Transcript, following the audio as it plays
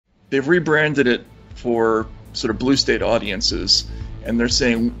they've rebranded it for sort of blue state audiences, and they're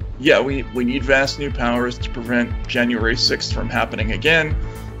saying, yeah, we need vast new powers to prevent January 6th from happening again,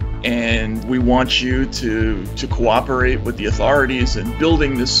 and we want you to cooperate with the authorities in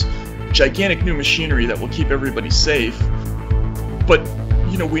building this gigantic new machinery that will keep everybody safe. But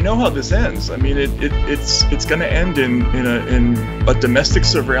we know how this ends. I mean, it's going to end in a domestic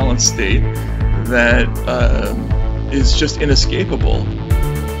surveillance state that is just inescapable.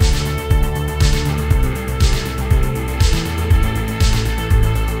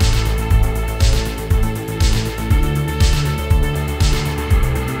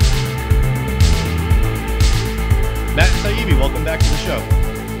 Matt Taibbi, welcome back to the show.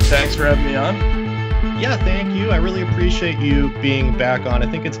 Thanks for having me on. Yeah, thank you. I really appreciate you being back on. I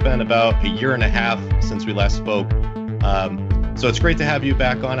think it's been about a year and a half since we last spoke. So it's great to have you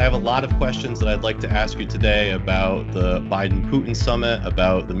back on. I have a lot of questions that I'd like to ask you today about the Biden-Putin summit,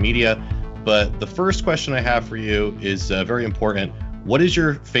 about the media. But the first question I have for you is very important. What is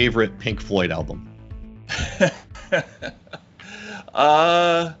your favorite Pink Floyd album?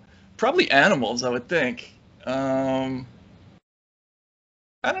 Probably Animals, I would think. I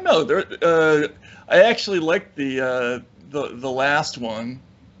don't know. I actually liked the last one.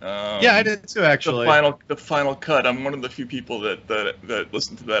 Yeah, I did too, actually. The final cut. I'm one of the few people that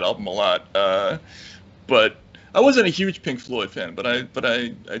listen to that album a lot. But I wasn't a huge Pink Floyd fan, but I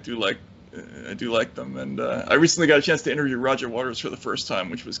do like them. And I recently got a chance to interview Roger Waters for the first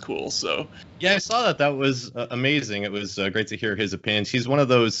time, which was cool. So yeah, I saw that. That was amazing. It was great to hear his opinions. He's one of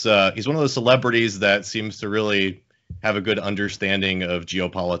those celebrities that seems to really have a good understanding of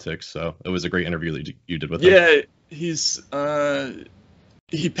geopolitics. So it was a great interview that you did with him. Yeah,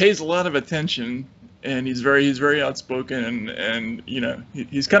 he pays a lot of attention, and he's very outspoken, and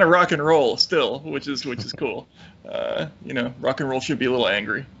he's kind of rock and roll still, which is cool. Rock and roll should be a little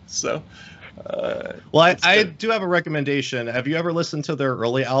angry. So well, I do have a recommendation. Have you ever listened to their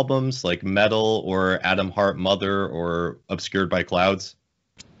early albums like Metal or Atom Heart Mother or Obscured by Clouds?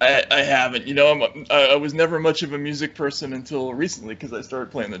 I haven't. I was never much of a music person until recently because I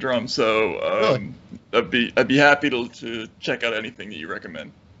started playing the drums. So Really? I'd be happy to check out anything that you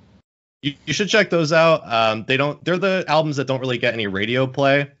recommend. You should check those out. They're the albums that don't really get any radio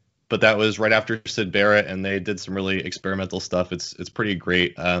play, but that was right after Syd Barrett, and they did some really experimental stuff. It's pretty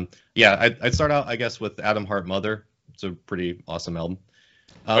great. Yeah, I'd start out, I guess, with Atom Heart Mother. It's a pretty awesome album.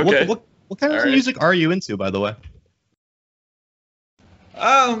 Okay. What kind of music are you into, by the way?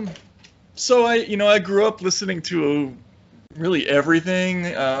 So I grew up listening to really everything.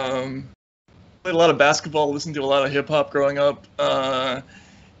 Played a lot of basketball, listened to a lot of hip hop growing up. I'm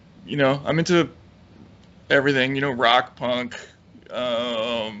into everything, rock, punk.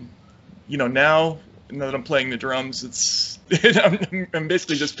 Now that I'm playing the drums, it's I'm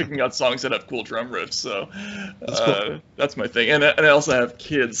basically just picking out songs that have cool drum riffs. So Cool. That's my thing. And I also have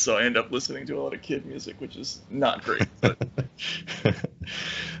kids, so I end up listening to a lot of kid music, which is not great. But.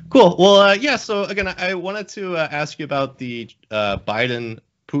 Cool. Well, yeah. So again, I wanted to ask you about the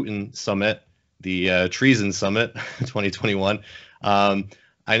Biden-Putin summit, the treason summit, 2021.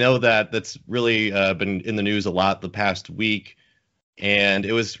 I know that's really been in the news a lot the past week, and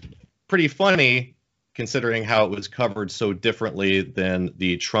it was pretty funny considering how it was covered so differently than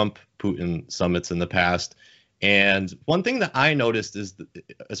the Trump-Putin summits in the past. And one thing that I noticed is,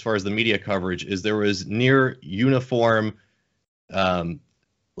 as far as the media coverage, is there was near uniform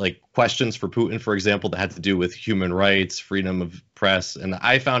questions for Putin, for example, that had to do with human rights, freedom of press. And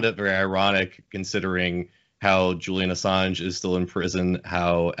I found it very ironic considering how Julian Assange is still in prison,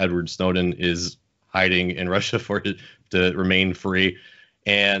 how Edward Snowden is hiding in Russia to remain free.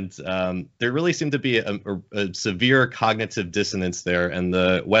 And there really seemed to be a severe cognitive dissonance there, and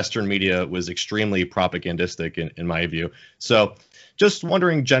the Western media was extremely propagandistic in my view. So just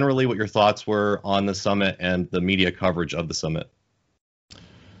wondering generally what your thoughts were on the summit and the media coverage of the summit.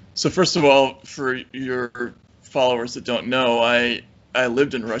 So first of all, for your followers that don't know, I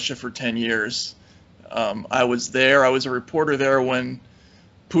lived in Russia for 10 years. I was there. I was a reporter there when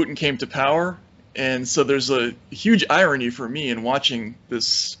Putin came to power. And so there's a huge irony for me in watching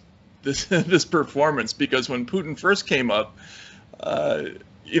this performance, because when Putin first came up,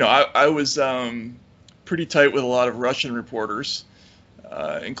 I was pretty tight with a lot of Russian reporters,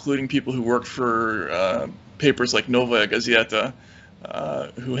 including people who worked for papers like Novaya Gazeta,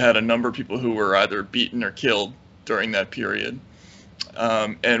 who had a number of people who were either beaten or killed during that period.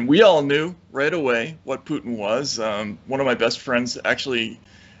 And we all knew right away what Putin was. One of my best friends actually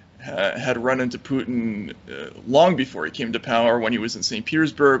had run into Putin long before he came to power, when he was in St.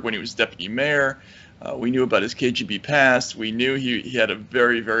 Petersburg, when he was deputy mayor. We knew about his KGB past. We knew he had a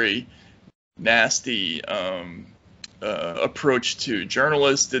very, very nasty approach to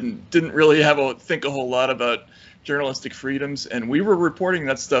journalists. Didn't really think a whole lot about journalistic freedoms, and we were reporting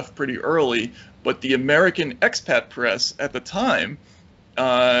that stuff pretty early. But the American expat press at the time,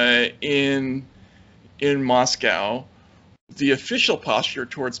 in Moscow, the official posture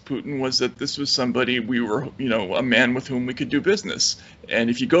towards Putin was that this was somebody a man with whom we could do business. And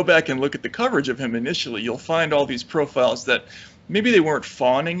if you go back and look at the coverage of him initially, you'll find all these profiles that maybe they weren't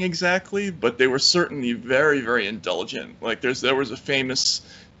fawning exactly, but they were certainly very, very indulgent. Like there was a famous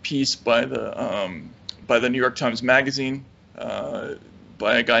piece by the New York Times Magazine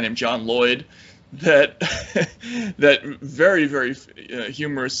by a guy named John Lloyd that that very, very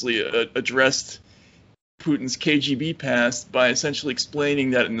humorously addressed Putin's KGB past by essentially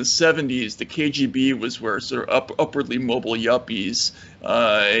explaining that in the 70s, the KGB was where sort of upwardly mobile yuppies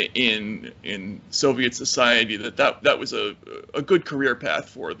in Soviet society, that was a good career path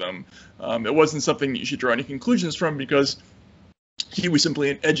for them. It wasn't something you should draw any conclusions from, because he was simply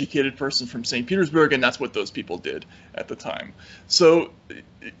an educated person from St. Petersburg, and that's what those people did at the time. So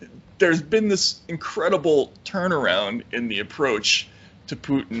there's been this incredible turnaround in the approach to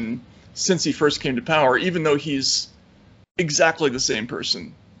Putin since he first came to power, even though he's exactly the same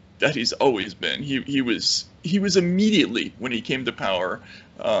person that he's always been. He was immediately, when he came to power,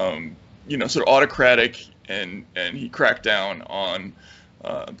 sort of autocratic, and he cracked down on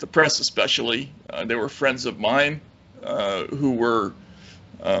the press especially. They were friends of mine who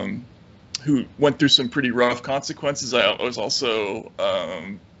went through some pretty rough consequences. I was also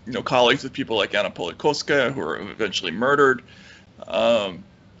colleagues with people like Anna Politkovskaya, who were eventually murdered.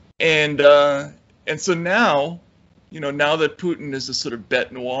 And so now, now that Putin is a sort of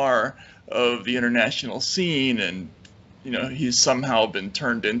bête noire of the international scene, and he's somehow been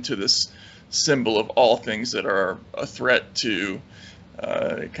turned into this symbol of all things that are a threat to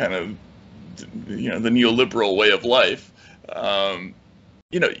kind of the neoliberal way of life.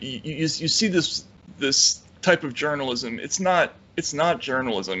 You see this type of journalism. It's not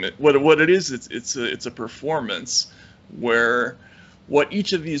journalism. What it is, it's a performance where what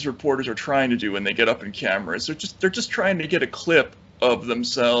each of these reporters are trying to do when they get up in cameras, they're just trying to get a clip of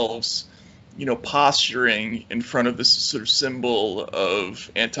themselves, posturing in front of this sort of symbol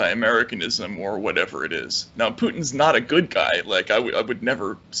of anti-Americanism or whatever it is. Now, Putin's not a good guy. Like I would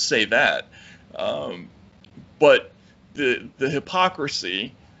never say that, but the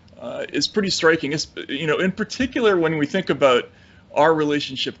hypocrisy is pretty striking. In particular when we think about our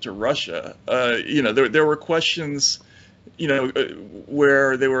relationship to Russia. There were questions,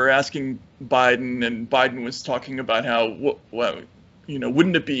 where they were asking Biden, and Biden was talking about how,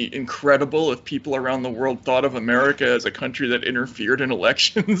 wouldn't it be incredible if people around the world thought of America as a country that interfered in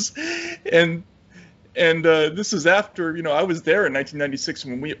elections? and this is after, I was there in 1996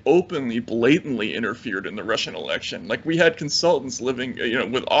 when we openly, blatantly interfered in the Russian election. Like, we had consultants living,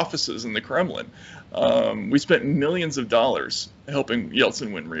 with offices in the Kremlin. We spent millions of dollars helping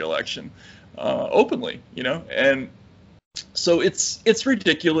Yeltsin win re-election, openly, and so it's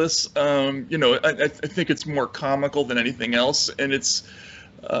ridiculous. I think it's more comical than anything else, and it's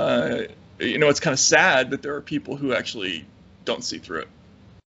it's kind of sad that there are people who actually don't see through it.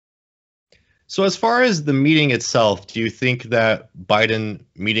 So as far as the meeting itself, do you think that Biden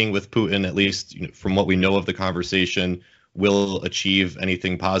meeting with Putin, at least from what we know of the conversation, will achieve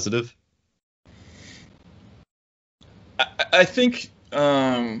anything positive? I think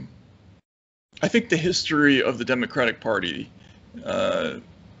the history of the Democratic Party,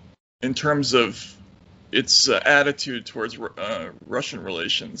 in terms of its attitude towards Russian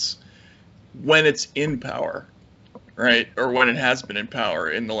relations, when it's in power, right, or when it has been in power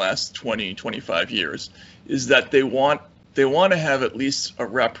in the last 20, 25 years, is that they want to have at least a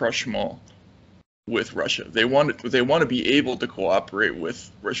rapprochement with Russia. They want to be able to cooperate with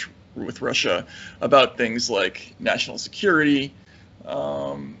Russia about things like national security,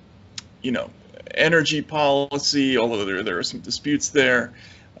 energy policy, although there are some disputes there.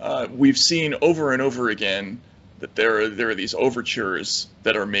 We've seen over and over again that there are these overtures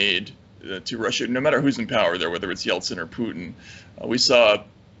that are made to Russia, no matter who's in power there, whether it's Yeltsin or Putin. We saw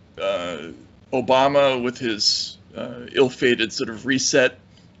Obama with his ill-fated sort of reset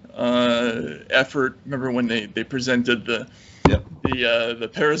effort. Remember when they presented the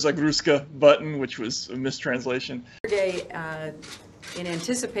Peresagruska button, which was a mistranslation. Today, in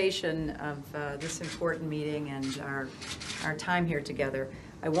anticipation of this important meeting and our time here together,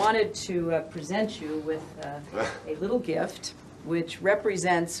 I wanted to present you with a little gift which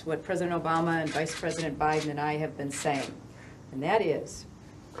represents what President Obama and Vice President Biden and I have been saying, and that is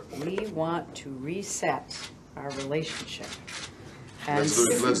We want to reset our relationship. And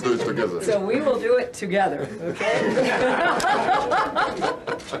Let's do it together. So we will do it together, okay?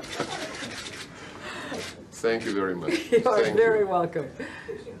 Thank you very much. You are Thank very you. welcome.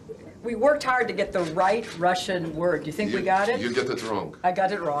 We worked hard to get the right Russian word. Do you think we got it? You get it wrong. I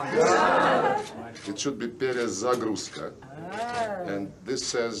got it wrong. It should be перезагрузка. And this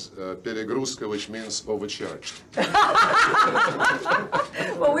says перегрузка, which means overcharged.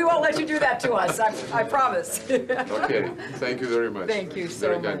 Well, we won't let you do that to us, I promise. Okay, thank you very much. Thank you so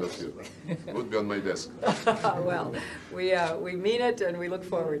very kind much. of you. Would be on my desk. Well, we mean it and we look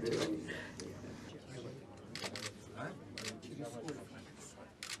forward to it.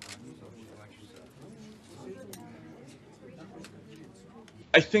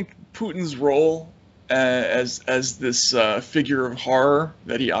 I think Putin's role as this figure of horror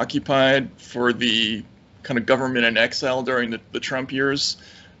that he occupied for the kind of government in exile during the Trump years,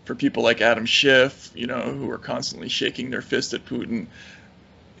 for people like Adam Schiff, who are constantly shaking their fist at Putin.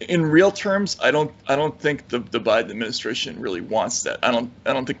 In real terms, I don't think the Biden administration really wants that. I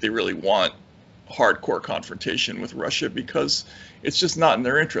don't think they really want hardcore confrontation with Russia because it's just not in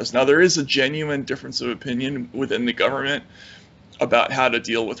their interest. Now, there is a genuine difference of opinion within the government about how to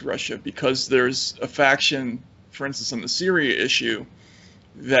deal with Russia, because there's a faction, for instance, on the Syria issue,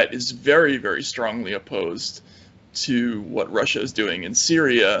 that is very, very strongly opposed to what Russia is doing in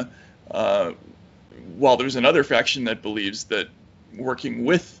Syria, while there's another faction that believes that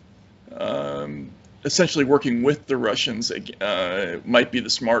essentially working with the Russians might be the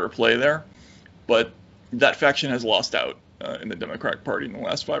smarter play there. But that faction has lost out in the Democratic Party in the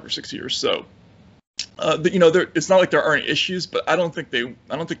last 5 or 6 years. So, it's not like there aren't issues, but I don't think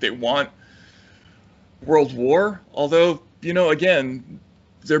they want world war. Although, again,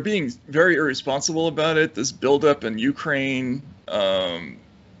 they're being very irresponsible about it. This buildup in Ukraine, they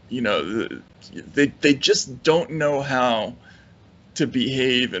just don't know how to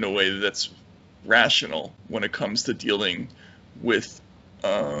behave in a way that's rational when it comes to dealing with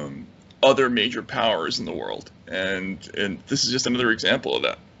other major powers in the world, and this is just another example of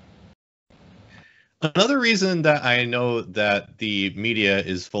that. Another reason that I know that the media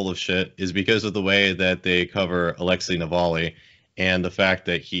is full of shit is because of the way that they cover Alexei Navalny and the fact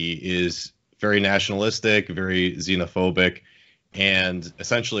that he is very nationalistic, very xenophobic, and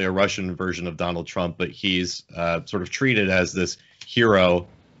essentially a Russian version of Donald Trump, but he's sort of treated as this hero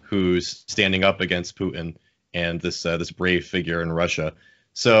who's standing up against Putin and this brave figure in Russia.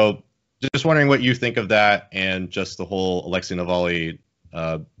 So just wondering what you think of that and just the whole Alexei Navalny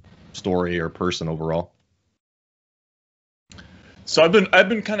story or person overall. So I've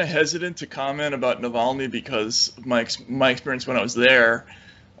been kind of hesitant to comment about Navalny because of my experience when I was there.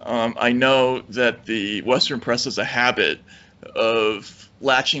 I know that the Western press has a habit of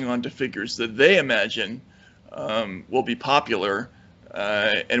latching onto figures that they imagine will be popular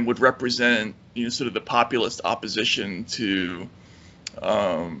and would represent sort of the populist opposition to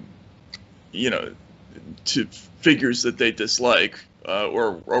to figures that they dislike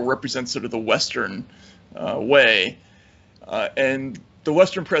or represent sort of the Western way. And the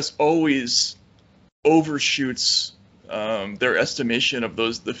Western press always overshoots their estimation of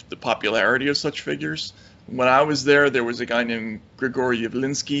the popularity of such figures. When I was there was a guy named Grigory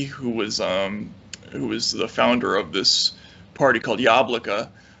Yavlinsky who was the founder of this party called Yabloko,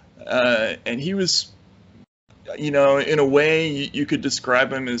 and he was, in a way, you could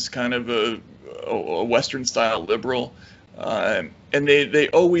describe him as kind of a Western-style liberal, and they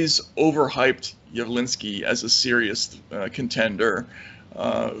always overhyped Yavlinsky as a serious contender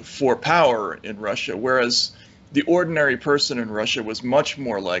for power in Russia, whereas the ordinary person in Russia was much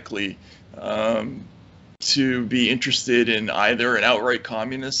more likely to be interested in either an outright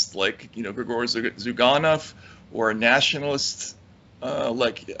communist like Grigor Zyuganov or a nationalist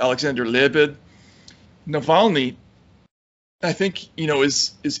like Alexander Lebed. Navalny, I think,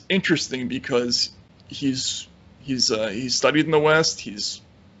 is interesting because he's studied in the West. He's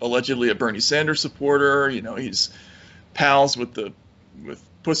allegedly a Bernie Sanders supporter. He's pals with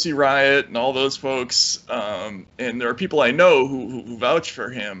Pussy Riot and all those folks. And there are people I know who vouch for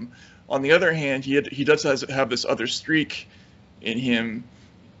him. On the other hand, he does have this other streak in him,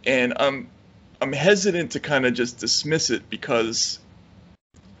 and I'm hesitant to kind of just dismiss it because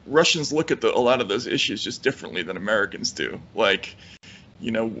Russians look at a lot of those issues just differently than Americans do. Like,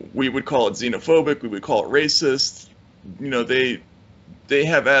 we would call it xenophobic, we would call it racist. They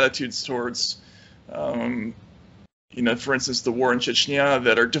have attitudes towards, for instance, the war in Chechnya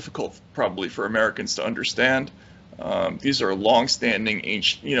that are difficult probably for Americans to understand. These are long-standing,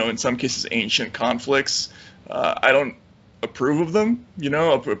 ancient, in some cases, ancient conflicts. I approve of them,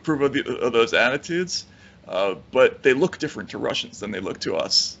 approve of those attitudes, but they look different to Russians than they look to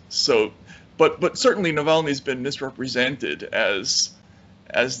us. So, but certainly Navalny's been misrepresented as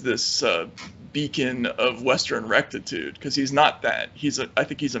this beacon of Western rectitude, because he's not that. I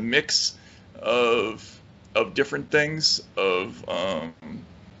think he's a mix of different things, of a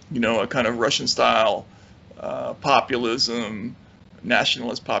kind of Russian style populism,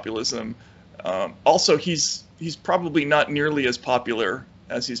 nationalist populism. Also, he's probably not nearly as popular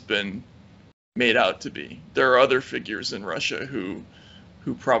as he's been made out to be. There are other figures in Russia who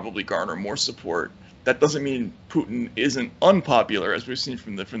probably garner more support. That doesn't mean Putin isn't unpopular, as we've seen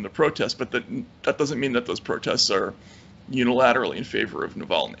from the protests, but that doesn't mean that those protests are unilaterally in favor of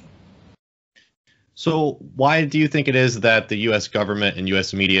Navalny. So why do you think it is that the U.S. government and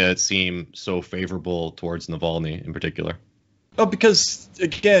U.S. media seem so favorable towards Navalny in particular? Oh, because,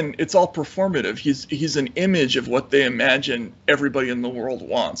 again, it's all performative. He's an image of what they imagine everybody in the world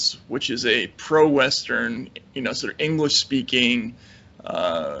wants, which is a pro-Western, sort of English-speaking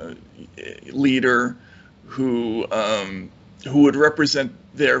leader who would represent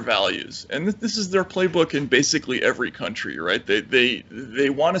their values. And this is their playbook in basically every country, right? They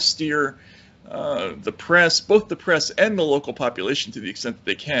want to steer the press, both the press and the local population, to the extent that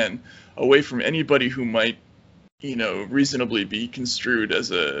they can, away from anybody who might reasonably be construed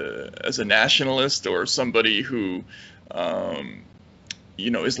as a nationalist, or somebody who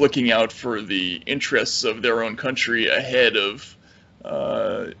is looking out for the interests of their own country ahead of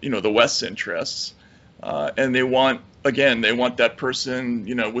the West's interests. And they want that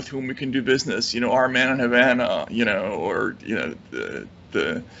person with whom we can do business, our man in Havana, or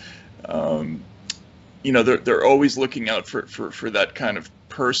they're always looking out for that kind of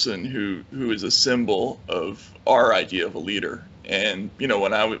person who is a symbol of our idea of a leader. And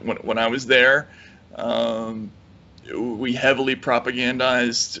when I was there, we heavily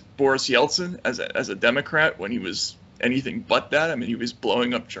propagandized Boris Yeltsin as a Democrat when he was anything but that. I mean, he was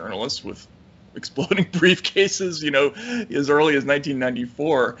blowing up journalists with exploding briefcases, as early as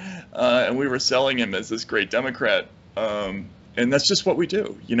 1994, and we were selling him as this great Democrat. And that's just what we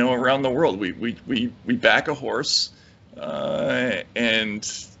do, around the world. We back a horse,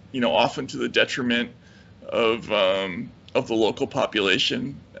 and often to the detriment of the local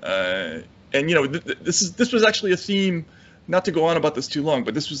population. And this was actually a theme. Not to go on about this too long,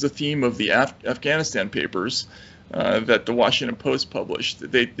 but this was the theme of the Afghanistan papers that the Washington Post published.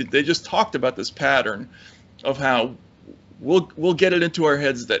 They just talked about this pattern of how we'll get it into our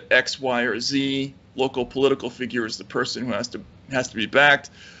heads that X, Y, or Z local political figure is the person who has to be backed.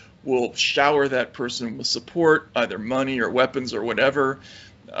 We'll shower that person with support, either money or weapons or whatever.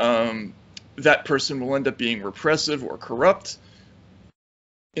 That person will end up being repressive or corrupt.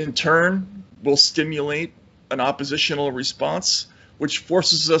 In turn, will stimulate an oppositional response, which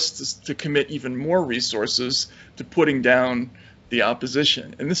forces us to commit even more resources to putting down the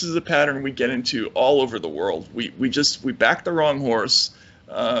opposition. And this is a pattern we get into all over the world. We back the wrong horse.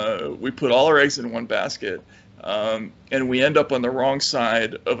 We put all our eggs in one basket, and we end up on the wrong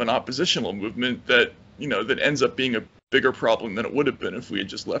side of an oppositional movement that ends up being a bigger problem than it would have been if we had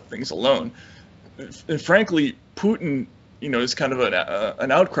just left things alone. And frankly, Putin, is kind of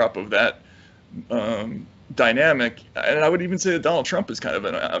an outcrop of that dynamic, and I would even say that Donald Trump is kind of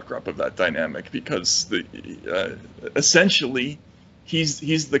an outcrop of that dynamic, because essentially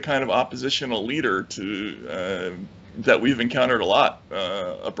he's the kind of oppositional leader to that we've encountered a lot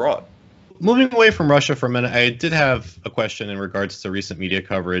abroad. Moving away from Russia for a minute, I did have a question in regards to recent media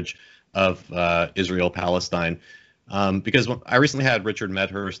coverage of Israel-Palestine, because I recently had Richard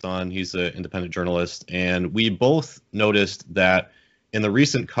Medhurst on. He's an independent journalist, and we both noticed that in the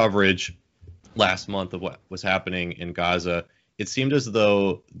recent coverage last month of what was happening in Gaza, it seemed as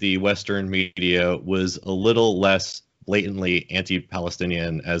though the Western media was a little less blatantly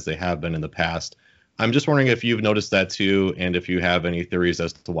anti-Palestinian as they have been in the past. I'm just wondering if you've noticed that too, and if you have any theories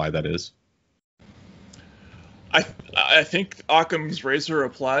as to why that is. I think Occam's razor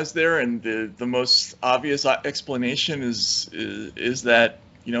applies there, and the most obvious explanation is that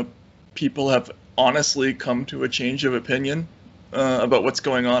people have honestly come to a change of opinion about what's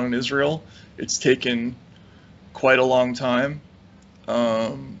going on in Israel. It's taken quite a long time.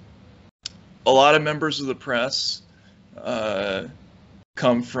 A lot of members of the press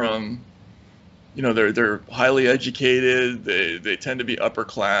come from, they're highly educated. They tend to be upper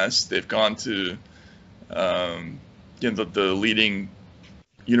class. They've gone to the leading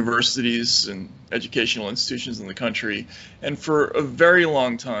universities and educational institutions in the country, and for a very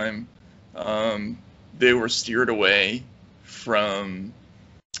long time they were steered away from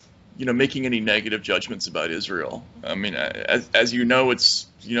making any negative judgments about Israel. I mean, as you know, it's,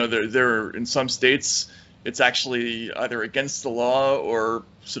 there in some states, it's actually either against the law or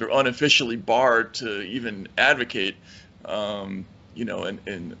sort of unofficially barred to even advocate, and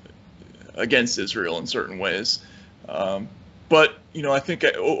against Israel in certain ways. But I think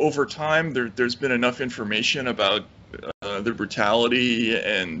over time there's been enough information about the brutality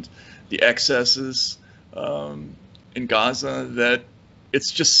and the excesses in Gaza that it's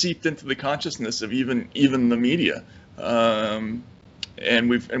just seeped into the consciousness of even the media, and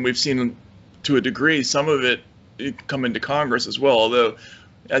we've seen to a degree some of it come into Congress as well. Although,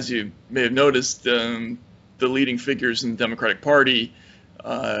 as you may have noticed, the leading figures in the Democratic Party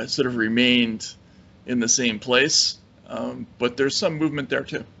sort of remained in the same place, but there's some movement there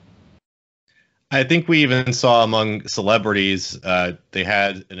too. I think we even saw among celebrities, they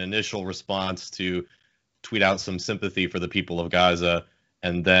had an initial response to tweet out some sympathy for the people of Gaza,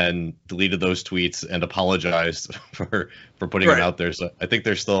 and then deleted those tweets and apologized for putting them out there. So I think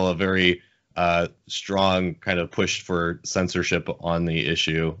there's still a very strong kind of push for censorship on the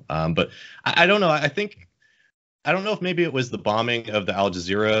issue. But I don't know. I don't know if maybe it was the bombing of the Al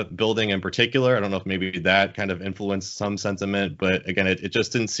Jazeera building in particular. I don't know if maybe that kind of influenced some sentiment. But again, it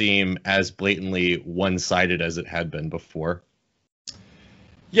just didn't seem as blatantly one-sided as it had been before.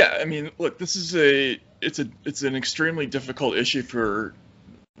 Yeah, I mean, look, this is it's an extremely difficult issue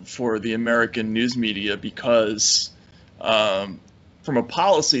for the American news media because from a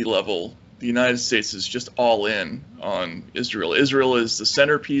policy level, the United States is just all in on Israel. Israel is the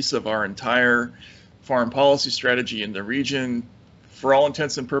centerpiece of our entire foreign policy strategy in the region. For all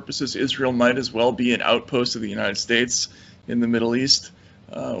intents and purposes, Israel might as well be an outpost of the United States in the Middle East.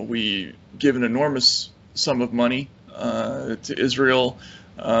 We give an enormous sum of money to Israel.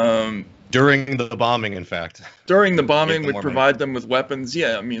 During the bombing, in fact. During the bombing, we provide them with weapons.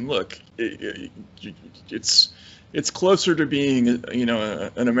 Yeah, I mean, look, it's closer to being,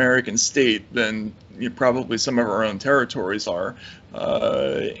 an American state than probably some of our own territories are,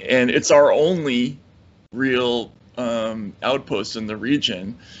 and it's our only real outpost in the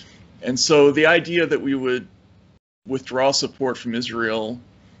region. And so the idea that we would withdraw support from Israel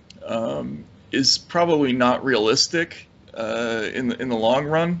is probably not realistic in the long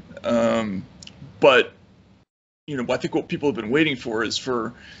run. But I think what people have been waiting for is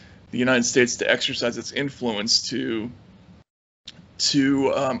for the United States to exercise its influence to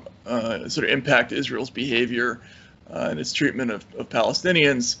sort of impact Israel's behavior and its treatment of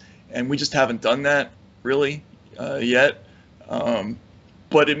Palestinians, and we just haven't done that really yet.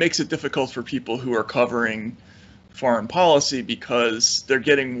 But it makes it difficult for people who are covering foreign policy because they're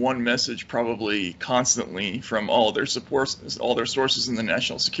getting one message probably constantly from all their sources in the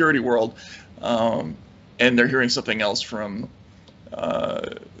national security world, and they're hearing something else from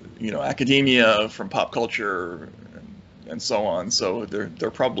academia, from pop culture, and so on. So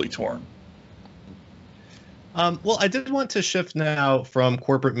they're probably torn. Well, I did want to shift now from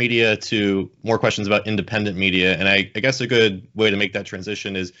corporate media to more questions about independent media. And I guess a good way to make that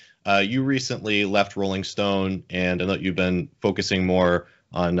transition is you recently left Rolling Stone, and I know you've been focusing more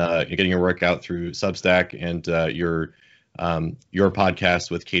on getting your work out through Substack and your podcast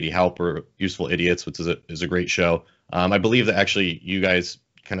with Katie Halper, Useful Idiots, which is a great show. I believe that actually you guys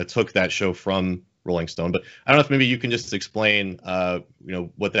kind of took that show from Rolling Stone, but I don't know if maybe you can just explain,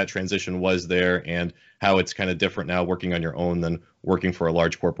 what that transition was there and how it's kind of different now working on your own than working for a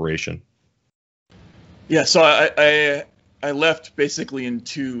large corporation. Yeah, so I left basically in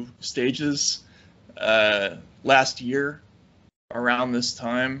two stages. Last year, around this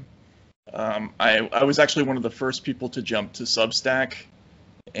time, I was actually one of the first people to jump to Substack,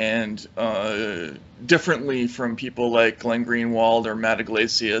 and differently from people like Glenn Greenwald or Matt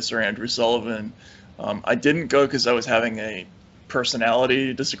Iglesias or Andrew Sullivan, I didn't go because I was having a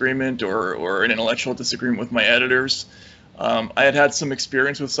personality disagreement or an intellectual disagreement with my editors. I had some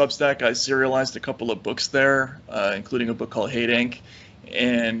experience with Substack. I serialized a couple of books there, including a book called Hate Inc.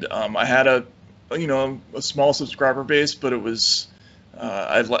 And I had a small subscriber base, but it was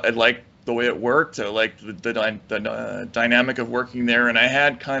I liked the way it worked. I liked the dynamic of working there, and I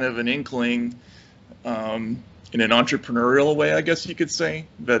had kind of an inkling, in an entrepreneurial way, I guess you could say,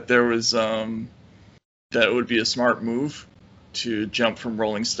 that there was that it would be a smart move to jump from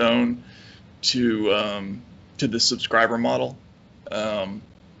Rolling Stone to the subscriber model.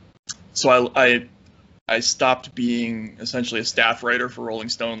 So I stopped being essentially a staff writer for Rolling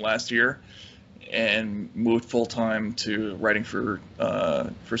Stone last year and moved full time to writing for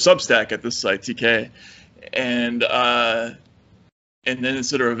Substack at this site, TK, and then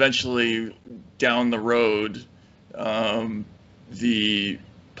sort of eventually down the road, the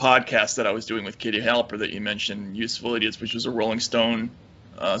podcast that I was doing with Katie Halper that you mentioned, Useful Idiots, which was a Rolling Stone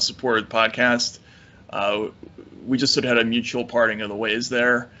supported podcast. We just sort of had a mutual parting of the ways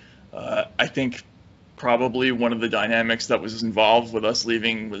there. I think probably one of the dynamics that was involved with us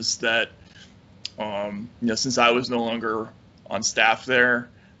leaving was that, since I was no longer on staff there,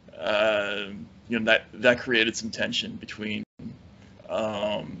 that created some tension between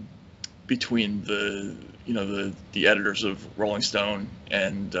the editors of Rolling Stone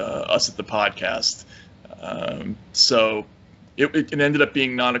and us at the podcast. So it ended up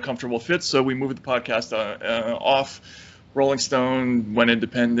being not a comfortable fit. So we moved the podcast off. Rolling Stone went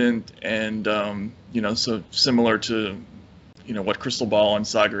independent, and so similar to what Crystal Ball and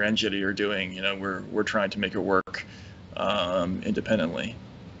Saga Enjeti are doing. We're trying to make it work independently.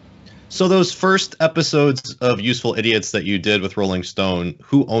 So those first episodes of Useful Idiots that you did with Rolling Stone,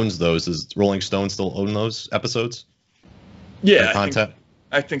 who owns those? Does Rolling Stone still own those episodes? Yeah, content.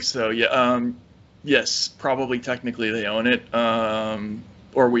 I think so. Yeah. Yes, probably technically they own it, or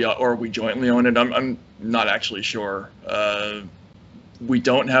we jointly own it. I'm not actually sure. We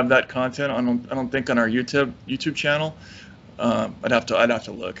don't have that content. I don't think on our YouTube channel. I'd have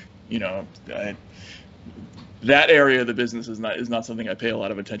to look. That area of the business is not something I pay a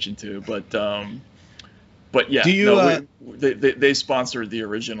lot of attention to, but yeah. Do you? They sponsored the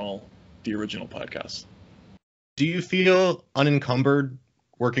original podcast. Do you feel unencumbered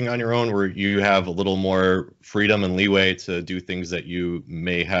working on your own, where you have a little more freedom and leeway to do things that you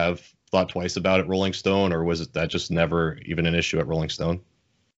may have thought twice about at Rolling Stone, or was that just never even an issue at Rolling Stone?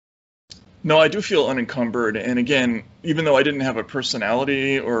 No, I do feel unencumbered, and again, even though I didn't have a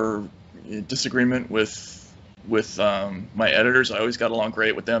personality or disagreement with my editors, I always got along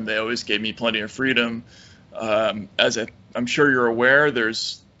great with them. They always gave me plenty of freedom. As I'm sure you're aware,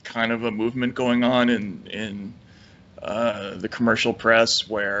 there's kind of a movement going on in the commercial press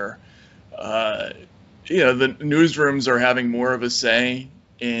where the newsrooms are having more of a say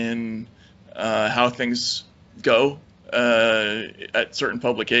in how things go at certain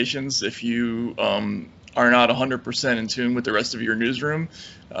publications. If you are not 100% in tune with the rest of your newsroom,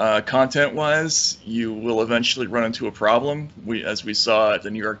 content-wise, you will eventually run into a problem. As we saw at the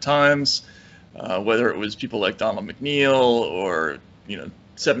New York Times, whether it was people like Donald McNeil or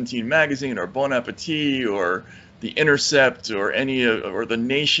 17 Magazine or Bon Appetit or The Intercept or or The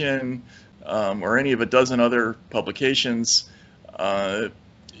Nation or any of a dozen other publications,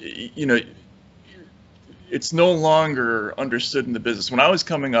 it's no longer understood in the business. When I was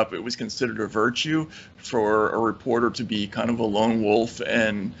coming up, it was considered a virtue for a reporter to be kind of a lone wolf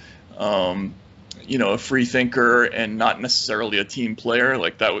and, a free thinker and not necessarily a team player.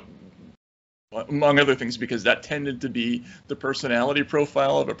 Like that would, among other things, because that tended to be the personality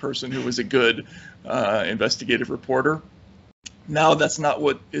profile of a person who was a good investigative reporter. Now that's not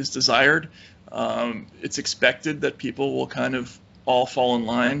what is desired. It's expected that people will kind of all fall in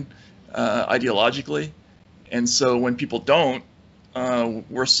line ideologically. And so when people don't,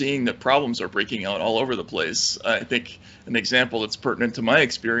 we're seeing that problems are breaking out all over the place. I think an example that's pertinent to my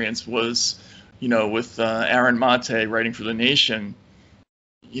experience was, with Aaron Mate writing for The Nation,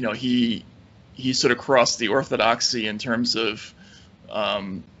 he sort of crossed the orthodoxy in terms of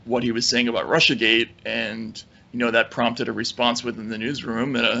what he was saying about Russiagate, and that prompted a response within the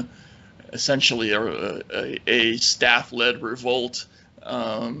newsroom and essentially a staff-led revolt.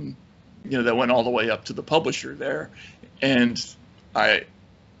 That went all the way up to the publisher there, and I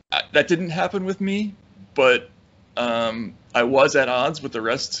that didn't happen with me, but I was at odds with the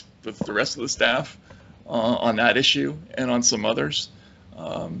rest of the staff on that issue and on some others.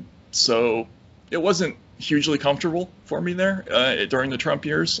 So it wasn't hugely comfortable for me there during the Trump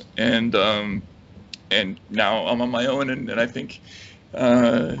years, and now I'm on my own, and I think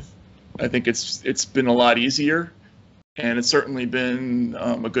it's been a lot easier, and it's certainly been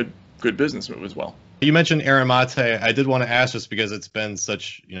a good business move as well. You mentioned Aaron Mate. I did want to ask, just because it's been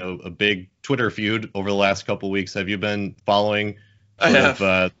such a big Twitter feud over the last couple of weeks. Have you been following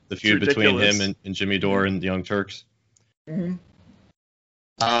the feud between him and Jimmy Dore and the Young Turks? Mm-hmm.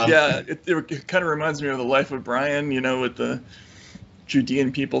 It kind of reminds me of The Life of Brian, with the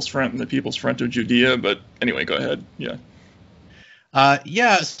Judean People's Front and the People's Front of Judea. But anyway, go ahead. Yeah.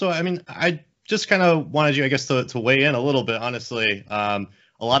 So I mean, I just kind of wanted you, I guess, to weigh in a little bit. Honestly, a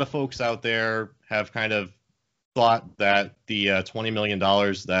lot of folks out there have kind of thought that the $20 million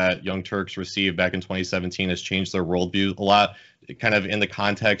that Young Turks received back in 2017 has changed their worldview a lot, kind of in the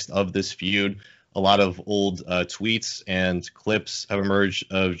context of this feud. A lot of old tweets and clips have emerged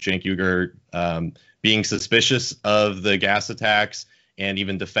of Cenk Uygur being suspicious of the gas attacks and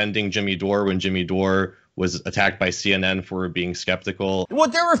even defending Jimmy Dore when Jimmy Dore was attacked by CNN for being skeptical.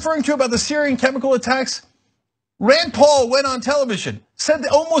 What they're referring to about the Syrian chemical attacks, Rand Paul went on television, said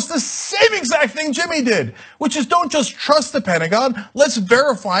almost the same exact thing Jimmy did, which is don't just trust the Pentagon. Let's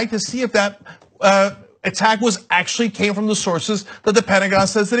verify to see if that attack actually came from the sources that the Pentagon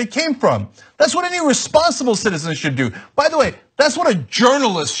says that it came from. That's what any responsible citizen should do. By the way, that's what a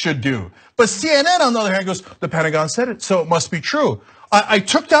journalist should do. But CNN, on the other hand, goes, the Pentagon said it, so it must be true. I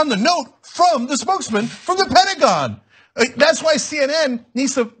took down the note from the spokesman from the Pentagon. That's why CNN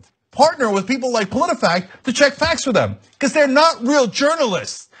needs to partner with people like PolitiFact to check facts for them, because they're not real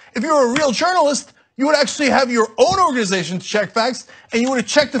journalists. If you were a real journalist, you would actually have your own organization to check facts, and you would have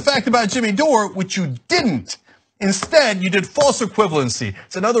checked the fact about Jimmy Dore, which you didn't. Instead, you did false equivalency.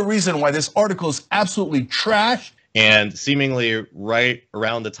 It's another reason why this article is absolutely trash. And seemingly right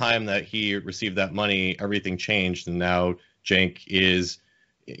around the time that he received that money, everything changed, and now Cenk is,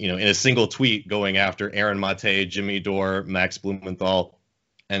 in a single tweet going after Aaron Mate, Jimmy Dore, Max Blumenthal,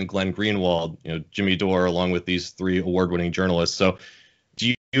 and Glenn Greenwald. Jimmy Dore along with these 3 award-winning journalists. So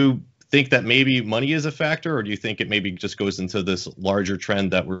do you think that maybe money is a factor, or do you think it maybe just goes into this larger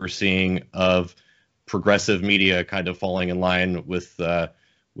trend that we're seeing of progressive media kind of falling in line with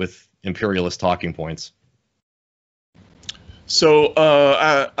imperialist talking points? So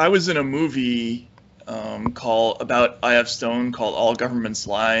I was in a movie about I.F. Stone called All Governments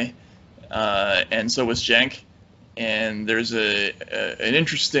Lie, and so was Cenk. And there's an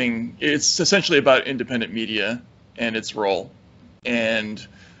interesting, it's essentially about independent media and its role. And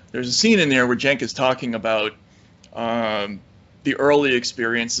there's a scene in there where Cenk is talking about the early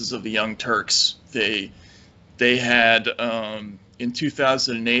experiences of the Young Turks. They had, in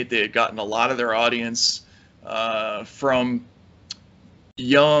 2008, they had gotten a lot of their audience from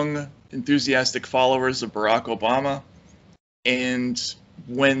young, enthusiastic followers of Barack Obama. And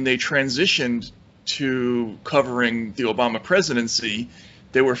when they transitioned to covering the Obama presidency,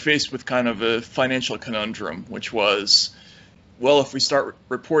 they were faced with kind of a financial conundrum, which was, well, if we start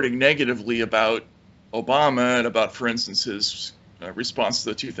reporting negatively about Obama and about, for instance, his response to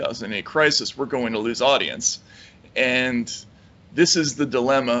the 2008 crisis, we're going to lose audience. And this is the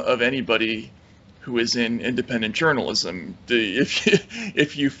dilemma of anybody who is in independent journalism.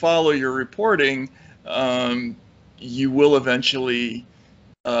 If you follow your reporting, you will eventually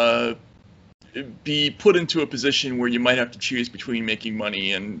be put into a position where you might have to choose between making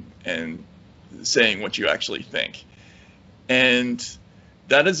money and saying what you actually think. And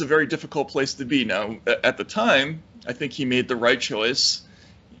that is a very difficult place to be. Now, at the time, I think he made the right choice,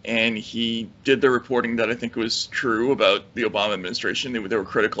 and he did the reporting that I think was true about the Obama administration. They were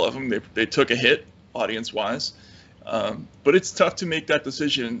critical of him. They took a hit, audience-wise. But it's tough to make that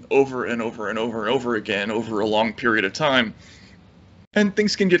decision over and over and over and over again over a long period of time. And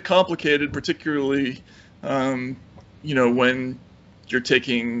things can get complicated, particularly, when you're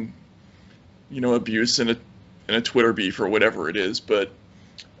taking, abuse in a Twitter beef or whatever it is. But,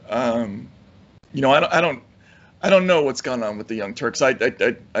 I don't know what's gone on with the Young Turks. I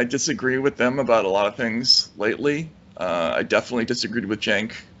disagree with them about a lot of things lately. I definitely disagreed with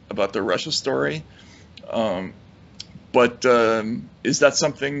Cenk about the Russia story. But is that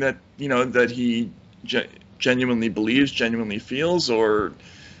something that, that he genuinely believes, genuinely feels, or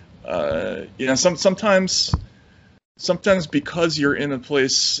sometimes because you're in a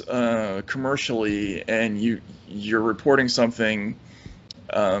place commercially and you're reporting something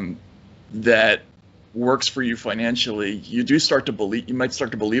that works for you financially, you might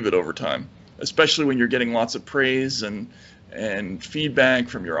start to believe it over time, especially when you're getting lots of praise and feedback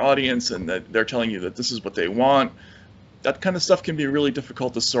from your audience, and that they're telling you that this is what they want. That kind of stuff can be really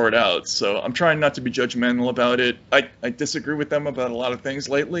difficult to sort out. So I'm trying not to be judgmental about it. I disagree with them about a lot of things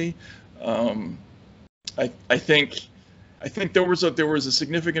lately. I think there was a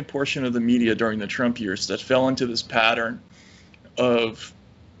significant portion of the media during the Trump years that fell into this pattern of,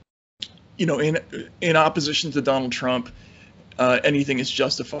 in opposition to Donald Trump, anything is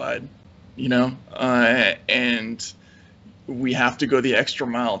justified, and we have to go the extra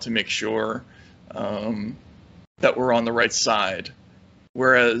mile to make sure that we're on the right side.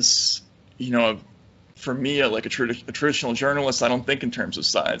 Whereas, for me, like a traditional journalist, I don't think in terms of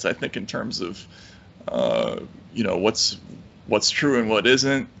sides. I think in terms of, what's true and what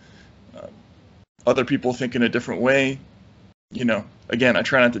isn't. Other people think in a different way. Again, I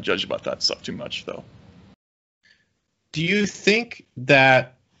try not to judge about that stuff too much, though. Do you think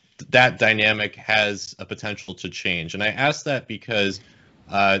that dynamic has a potential to change? And I ask that because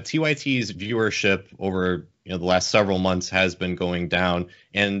TYT's viewership over the last several months has been going down,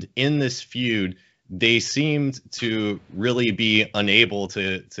 and in this feud, they seemed to really be unable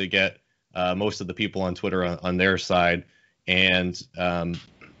to get most of the people on Twitter on their side, and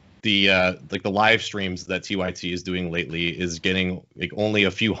the live streams that TYT is doing lately is getting like only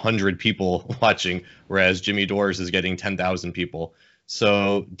a few hundred people watching, whereas Jimmy Dores is getting 10,000 people.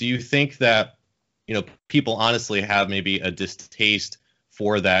 So do you think that, people honestly have maybe a distaste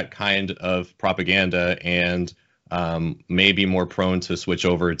for that kind of propaganda and may be more prone to switch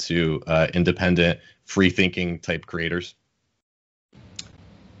over to independent, free-thinking type creators?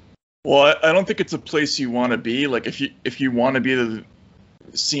 Well, I don't think it's a place you want to be. Like if you want to be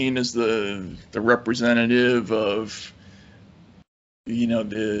seen as the representative of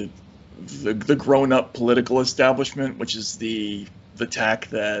the grown-up political establishment, which is the tack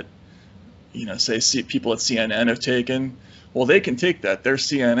that say people at CNN have taken. Well, they can take that. They're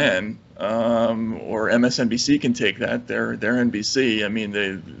CNN, or MSNBC can take that. They're NBC. I mean,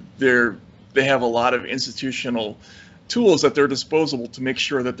 they have a lot of institutional tools at their disposal to make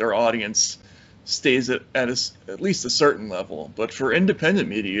sure that their audience stays at least a certain level. But for independent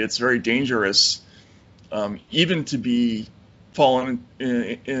media, it's very dangerous, even to be fallen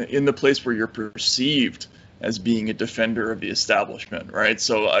in the place where you're perceived as being a defender of the establishment, right?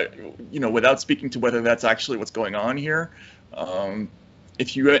 So, without speaking to whether that's actually what's going on here,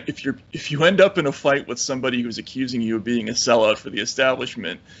 if you end up in a fight with somebody who's accusing you of being a sellout for the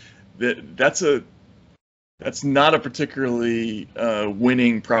establishment, that's not a particularly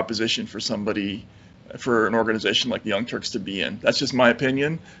winning proposition for an organization like the Young Turks to be in. That's just my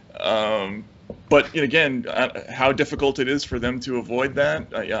opinion. But again, how difficult it is for them to avoid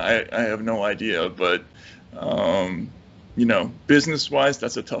that, I have no idea. But business-wise,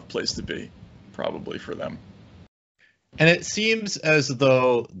 that's a tough place to be, probably for them. And it seems as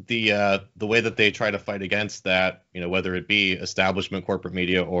though the way that they try to fight against that, whether it be establishment corporate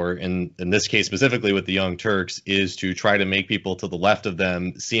media or in this case specifically with the Young Turks, is to try to make people to the left of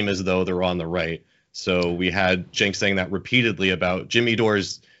them seem as though they're on the right. So we had Cenk saying that repeatedly about Jimmy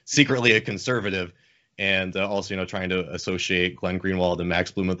Dores secretly a conservative, and also trying to associate Glenn Greenwald and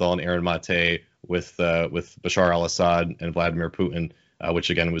Max Blumenthal and Aaron Mate with Bashar al-Assad and Vladimir Putin, which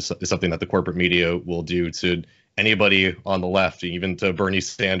again is something that the corporate media will do to anybody on the left, even to Bernie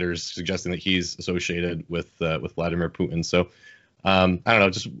Sanders, suggesting that he's associated with Vladimir Putin. So I don't know,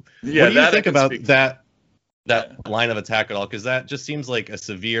 just what do you think about that line of attack at all? Because that just seems like a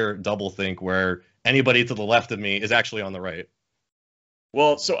severe doublethink where anybody to the left of me is actually on the right.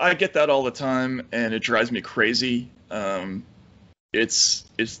 Well, so I get that all the time, and it drives me crazy. It's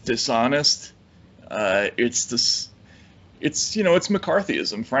dishonest. It's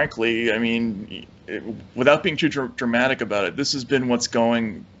McCarthyism, frankly. I mean, without being too dramatic about it, this has been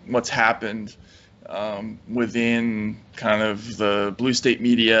what's happened within kind of the blue state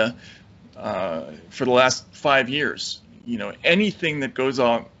media for the last 5 years. Anything that goes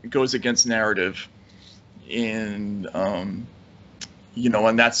against narrative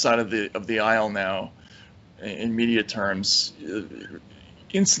on that side of the aisle now, in media terms,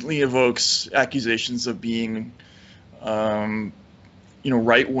 instantly evokes accusations of being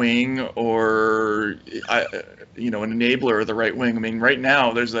right wing or an enabler of the right wing. I mean, right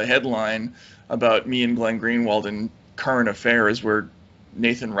now there's a headline about me and Glenn Greenwald in Current Affairs where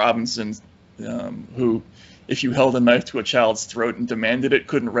Nathan Robinson, who, if you held a knife to a child's throat and demanded it,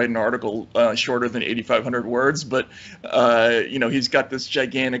 couldn't write an article shorter than 8,500 words. But he's got this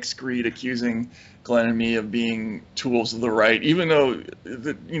gigantic screed accusing Glenn and me of being tools of the right, even though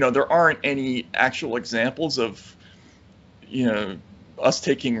there aren't any actual examples of us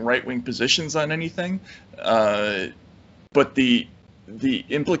taking right-wing positions on anything. But the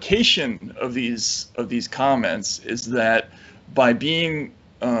implication of these comments is that by taking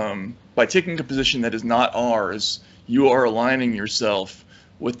a position that is not ours, you are aligning yourself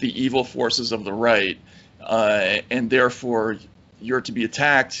with the evil forces of the right, and therefore you're to be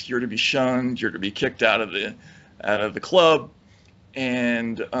attacked, you're to be shunned, you're to be kicked out of the club,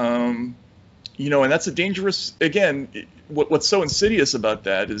 and and that's a dangerous. Again, what's so insidious about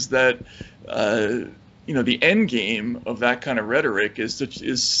that is that the end game of that kind of rhetoric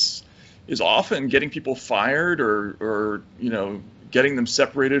is often getting people fired or getting them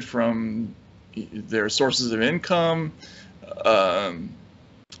separated from their sources of income, or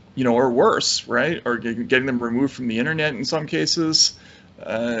worse, right? Or getting them removed from the internet in some cases.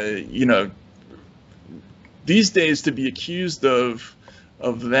 These days, to be accused of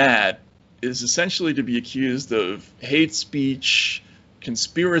that is essentially to be accused of hate speech,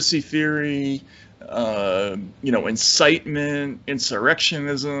 conspiracy theory, incitement,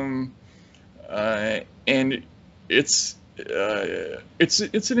 insurrectionism, and it's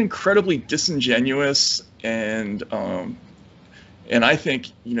an incredibly disingenuous and And I think,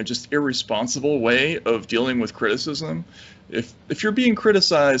 just irresponsible way of dealing with criticism. If you're being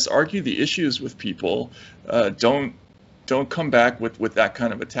criticized, argue the issues with people. Don't come back with that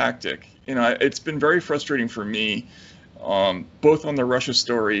kind of a tactic. It's been very frustrating for me, both on the Russia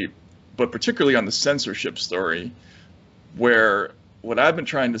story, but particularly on the censorship story, where what I've been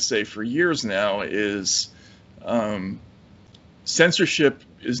trying to say for years now is censorship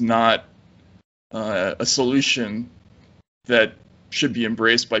is not a solution that should be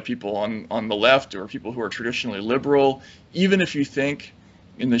embraced by people on the left or people who are traditionally liberal, even if you think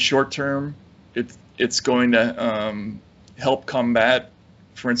in the short term it's going to help combat,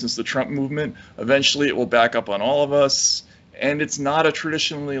 for instance, the Trump movement. Eventually it will back up on all of us, and it's not a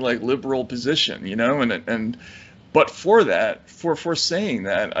traditionally liberal position, but for saying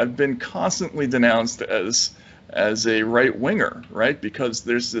that, I've been constantly denounced as a right winger, right? Because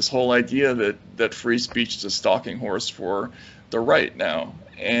there's this whole idea that free speech is a stalking horse for the right now.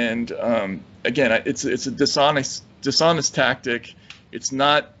 And again, it's a dishonest tactic.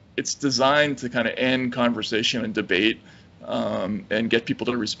 It's designed to kind of end conversation and debate, and get people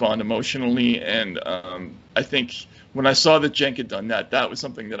to respond emotionally. And I think when I saw that Cenk had done that was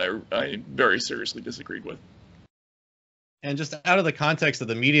something that I very seriously disagreed with. And just out of the context of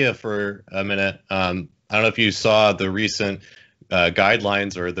the media for a minute, I don't know if you saw the recent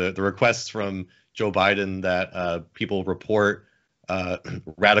guidelines or the requests from Joe Biden that people report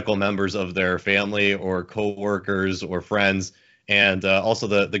radical members of their family or co-workers or friends, and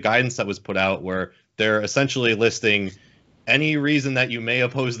also the guidance that was put out where they're essentially listing any reason that you may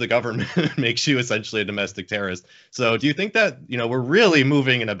oppose the government makes you essentially a domestic terrorist. So do you think that, we're really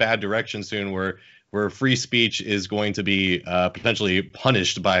moving in a bad direction soon where free speech is going to be potentially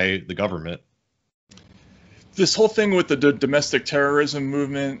punished by the government? This whole thing with the domestic terrorism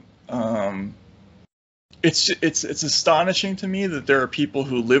movement, it's astonishing to me that there are people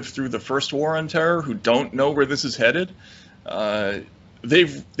who lived through the first war on terror who don't know where this is headed.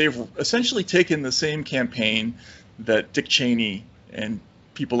 They've essentially taken the same campaign that Dick Cheney and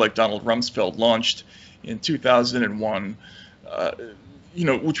people like Donald Rumsfeld launched in 2001,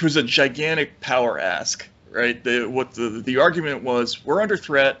 which was a gigantic power ask, right? The argument was, we're under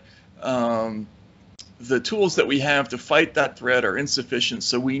threat. The tools that we have to fight that threat are insufficient,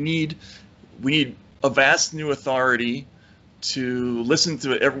 so we need a vast new authority to listen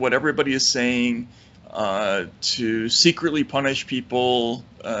to what everybody is saying, to secretly punish people,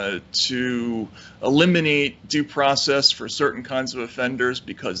 to eliminate due process for certain kinds of offenders,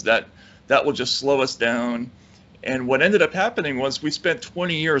 because that will just slow us down. And what ended up happening was we spent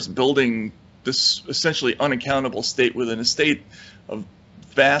 20 years building this essentially unaccountable state within a state of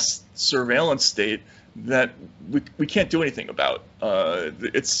vast surveillance state that we can't do anything about.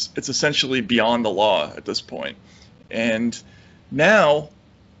 It's essentially beyond the law at this point. And now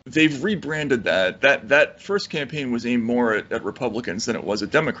they've rebranded that. That first campaign was aimed more at Republicans than it was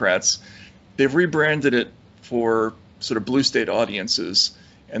at Democrats. They've rebranded it for sort of blue state audiences,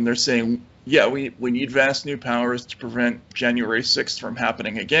 and they're saying, yeah, we need vast new powers to prevent January 6th from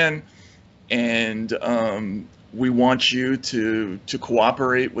happening again, and we want you to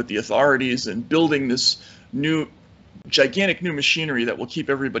cooperate with the authorities in building this gigantic new machinery that will keep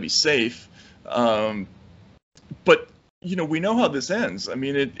everybody safe. But we know how this ends. I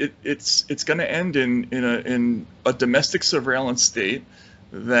mean, it's going to end in a domestic surveillance state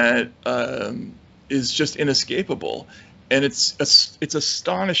that is just inescapable. And it's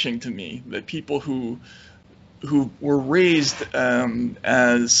astonishing to me that people who were raised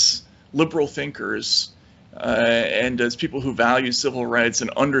as liberal thinkers and as people who value civil rights and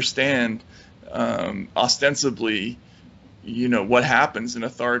understand ostensibly, what happens in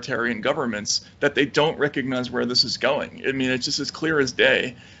authoritarian governments, that they don't recognize where this is going. I mean, it's just as clear as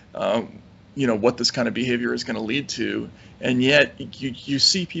day, what this kind of behavior is going to lead to. And yet you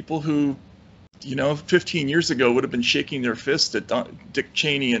see people who, 15 years ago would have been shaking their fist at Dick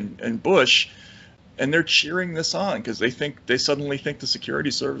Cheney and Bush, and they're cheering this on because they suddenly think the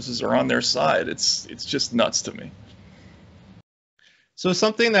security services are on their side. It's just nuts to me. So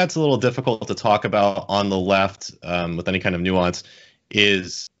something that's a little difficult to talk about on the left with any kind of nuance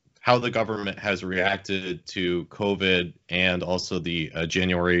is how the government has reacted to COVID and also the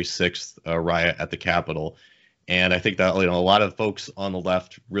January 6th riot at the Capitol. And I think that a lot of folks on the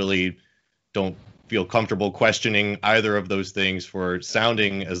left really don't feel comfortable questioning either of those things for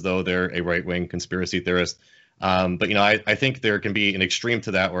sounding as though they're a right-wing conspiracy theorist. But I think there can be an extreme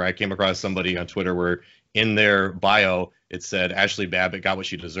to that, where I came across somebody on Twitter where in their bio it said Ashley Babbitt got what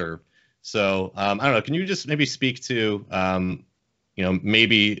she deserved. So I don't know. Can you just maybe speak to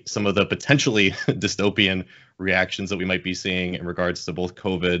maybe some of the potentially dystopian reactions that we might be seeing in regards to both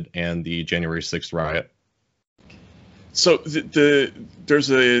COVID and the January 6th riot? So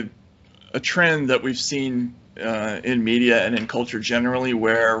there's a trend that we've seen in media and in culture generally,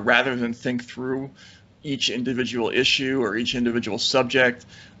 where rather than think through each individual issue or each individual subject,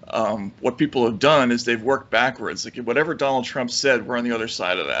 what people have done is they've worked backwards. Like whatever Donald Trump said, we're on the other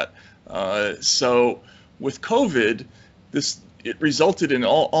side of that. So with COVID, it resulted in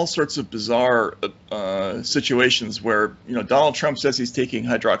all sorts of bizarre situations where, Donald Trump says he's taking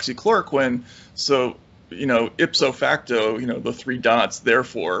hydroxychloroquine, so ipso facto, the three dots,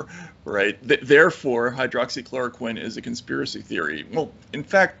 therefore, right? Therefore, hydroxychloroquine is a conspiracy theory. Well, in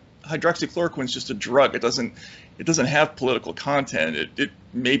fact, hydroxychloroquine is just a drug. It doesn't have political content. It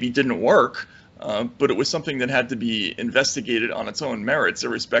maybe didn't work, but it was something that had to be investigated on its own merits,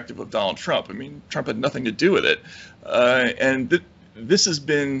 irrespective of Donald Trump. I mean, Trump had nothing to do with it. And this has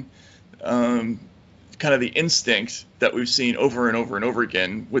been kind of the instinct that we've seen over and over and over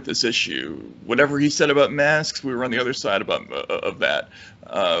again with this issue. Whatever he said about masks, we were on the other side of that.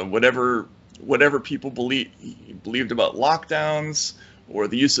 Whatever people believed about lockdowns or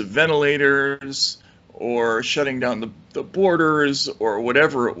the use of ventilators or shutting down the borders or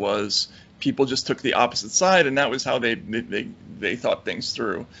whatever it was, people just took the opposite side, and that was how they thought things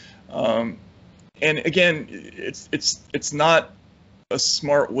through. And again, it's not a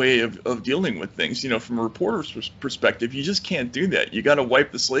smart way of dealing with things. From a reporter's perspective, you just can't do that. You got to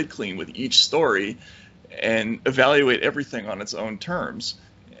wipe the slate clean with each story and evaluate everything on its own terms.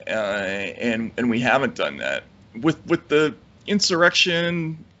 And we haven't done that with the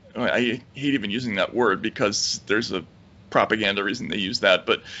insurrection. I hate even using that word because there's a propaganda reason they use that,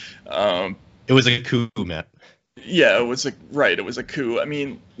 but it was a coup, Matt. Yeah, it was a coup. I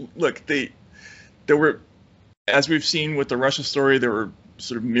mean, look, there were, as we've seen with the Russia story, there were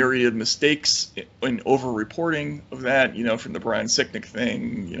sort of myriad mistakes in over-reporting of that, from the Brian Sicknick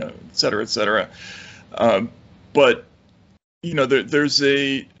thing, et cetera, et cetera. But there's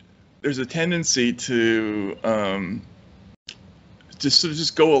a tendency to sort of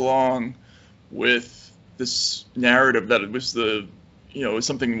just go along with this narrative that it was it was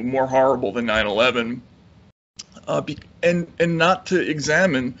something more horrible than 9/11, and not to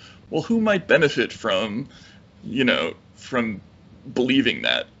examine, well, who might benefit from believing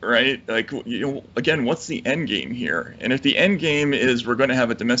that, right? Like, again, what's the end game here? And if the end game is we're going to have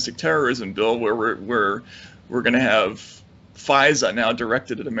a domestic terrorism bill where we're going to have FISA now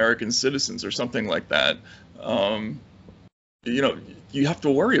directed at American citizens or something like that, you have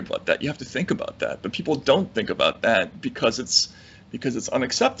to worry about that. You have to think about that. But people don't think about that because it's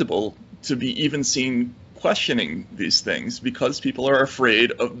unacceptable to be even seen questioning these things, because people are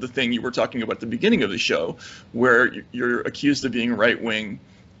afraid of the thing you were talking about at the beginning of the show, where you're accused of being right-wing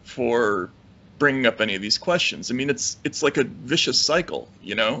for bringing up any of these questions. I mean, it's like a vicious cycle,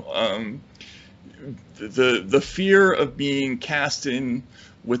 the fear of being cast in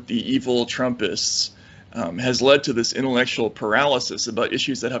with the evil Trumpists has led to this intellectual paralysis about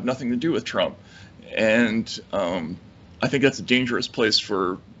issues that have nothing to do with Trump. And I think that's a dangerous place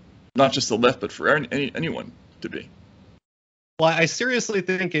for not just the left, but for anyone to be. Well, I seriously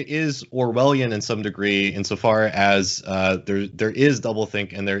think it is Orwellian in some degree, insofar as there is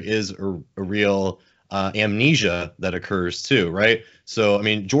doublethink and there is a real amnesia that occurs too, right? So, I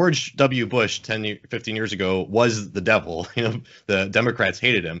mean, George W. Bush 15 years ago was the devil. The Democrats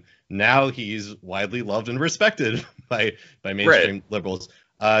hated him. Now he's widely loved and respected by mainstream liberals.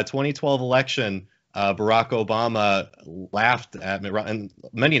 2012 election, Barack Obama laughed at Mitt Romney, and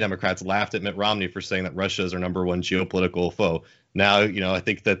many Democrats laughed at Mitt Romney for saying that Russia is our number one geopolitical foe. Now, I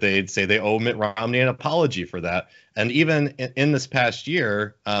think that they'd say they owe Mitt Romney an apology for that. And even in this past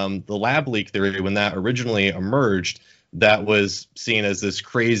year, the lab leak theory, when that originally emerged, that was seen as this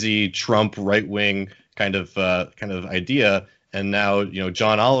crazy Trump right-wing kind of idea. And now,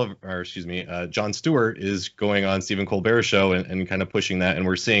 Jon Stewart is going on Stephen Colbert's show and kind of pushing that. And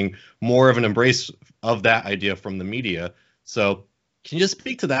we're seeing more of an embrace of that idea from the media. So can you just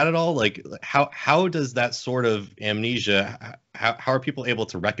speak to that at all? Like, how does that sort of amnesia, how are people able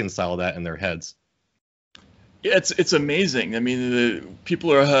to reconcile that in their heads? Yeah, it's amazing. I mean,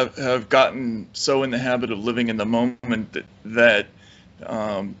 people have gotten so in the habit of living in the moment that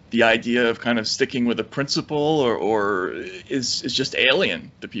the idea of kind of sticking with a principle or is just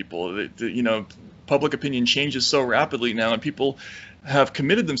alien to people. Public opinion changes so rapidly now, and people have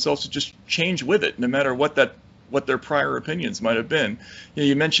committed themselves to just change with it, no matter what their prior opinions might have been.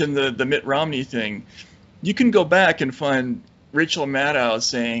 You mentioned the Mitt Romney thing. You can go back and find Rachel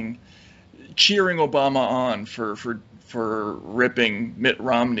Maddow cheering Obama on for for ripping Mitt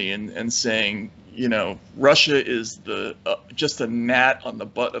Romney and saying, you know, Russia is the just a gnat on the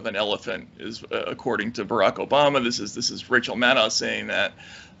butt of an elephant, is according to Barack Obama. This is Rachel Maddow saying that,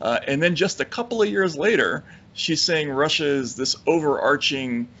 and then just a couple of years later, she's saying Russia is this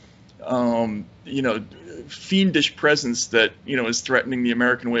overarching, you know, fiendish presence that, you know, is threatening the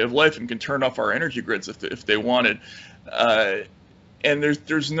American way of life and can turn off our energy grids if they wanted. And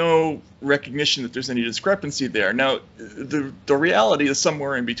there's no recognition that there's any discrepancy there. Now, the reality is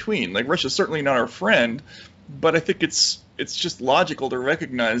somewhere in between. Like, Russia's certainly not our friend, but I think it's just logical to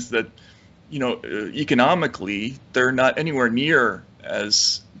recognize that, you know, economically, they're not anywhere near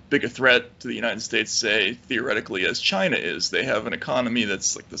as big a threat to the United States, say, theoretically, as China is. They have an economy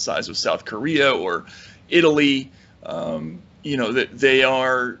that's like the size of South Korea or Italy. You know, that they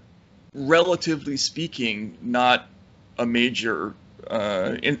are, relatively speaking, not a major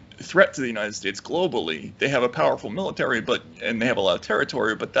threat to the United States globally. They have a powerful military, and they have a lot of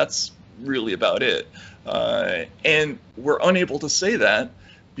territory, but that's really about it. And we're unable to say that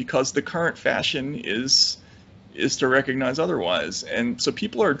because the current fashion is to recognize otherwise. And so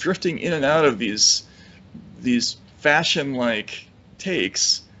people are drifting in and out of these fashion-like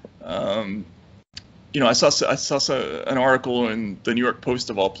takes. You know, I saw an article in the New York Post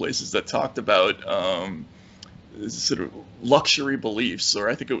of all places that talked about sort of luxury beliefs, or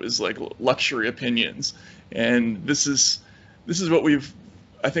I think it was like luxury opinions. And this is what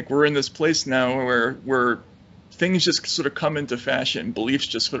I think we're in this place now where things just sort of come into fashion, beliefs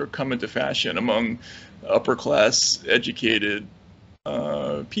just sort of come into fashion among upper class educated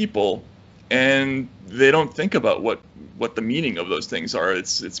people, and they don't think about what the meaning of those things are.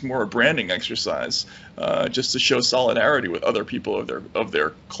 It's more a branding exercise, just to show solidarity with other people of their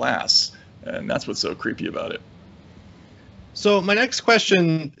class, and that's what's so creepy about it. So my next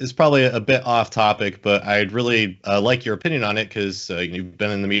question is probably a bit off topic, but I'd really like your opinion on it because you've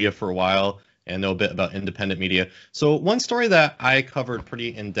been in the media for a while and know a bit about independent media. So one story that I covered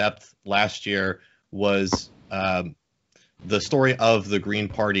pretty in depth last year was the story of the Green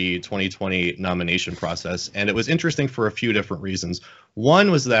Party 2020 nomination process. And it was interesting for a few different reasons.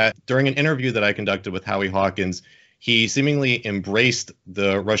 One was that during an interview that I conducted with Howie Hawkins, he seemingly embraced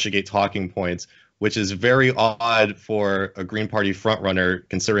the Russiagate talking points, which is very odd for a Green Party frontrunner,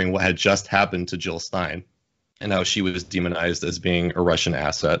 considering what had just happened to Jill Stein and how she was demonized as being a Russian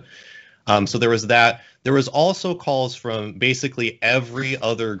asset. So there was that. There was also calls from basically every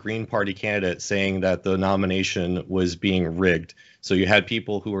other Green Party candidate saying that the nomination was being rigged. So you had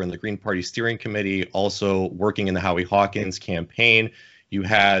people who were in the Green Party steering committee also working in the Howie Hawkins campaign. You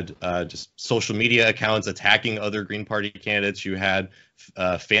had just social media accounts attacking other Green Party candidates. You had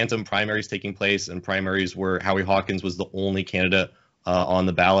phantom primaries taking place, and primaries where Howie Hawkins was the only candidate on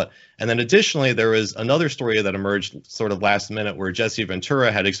the ballot. And then additionally, there was another story that emerged sort of last minute where Jesse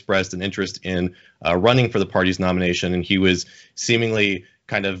Ventura had expressed an interest in running for the party's nomination, and he was seemingly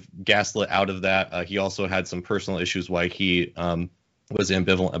kind of gaslit out of that. He also had some personal issues why he was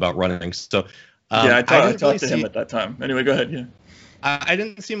ambivalent about running. So yeah, I talked to him at that time. Anyway, go ahead. Yeah. I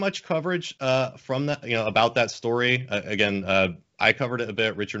didn't see much coverage from that, about that story. Again, I covered it a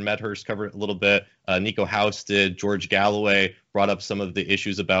bit. Richard Medhurst covered it a little bit. Nico House did. George Galloway brought up some of the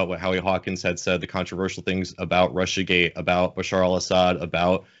issues about what Howie Hawkins had said, the controversial things about Russiagate, about Bashar al-Assad,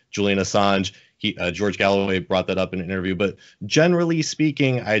 about Julian Assange. George Galloway brought that up in an interview. But generally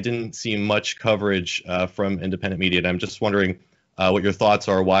speaking, I didn't see much coverage from independent media. And I'm just wondering what your thoughts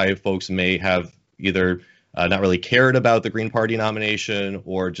are, why folks may have either not really cared about the Green Party nomination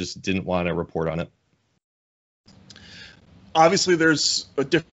or just didn't want to report on it. Obviously, there's a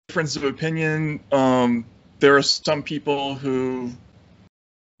difference of opinion. There are some people who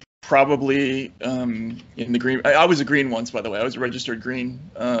probably in the Green. I was a Green once, by the way. I was a registered Green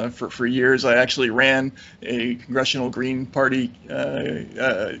for years. I actually ran a congressional Green Party.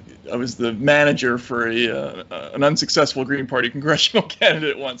 I was the manager for an unsuccessful Green Party congressional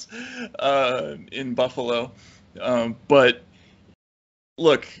candidate once in Buffalo. But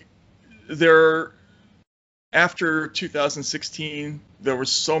look, after 2016, there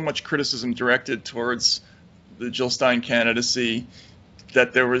was so much criticism directed towards the Jill Stein candidacy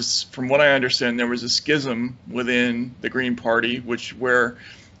that there was, from what I understand, there was a schism within the Green Party, where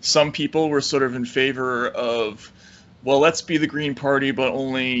some people were sort of in favor of, well, let's be the Green Party, but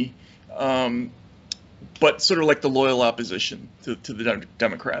only, but sort of like the loyal opposition to the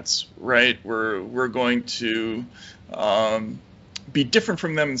Democrats, right? We're going to be different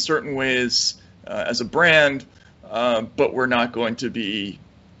from them in certain ways as a brand, but we're not going to be,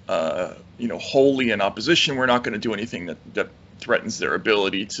 wholly in opposition. We're not going to do anything that threatens their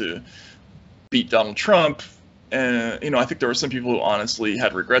ability to beat Donald Trump, I think there were some people who honestly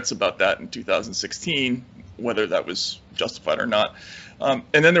had regrets about that in 2016, whether that was justified or not. And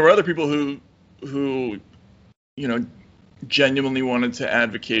then there were other people who genuinely wanted to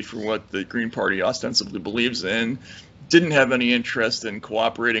advocate for what the Green Party ostensibly believes in, didn't have any interest in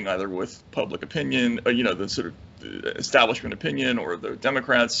cooperating either with public opinion, or, the sort of establishment opinion, or the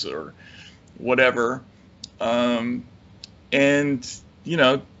Democrats or whatever.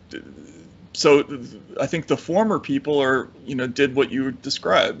 So I think the former people did what you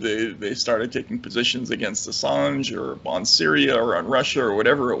described. They started taking positions against Assange or on Syria or on Russia or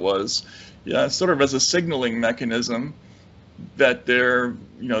whatever it was, sort of as a signaling mechanism that they're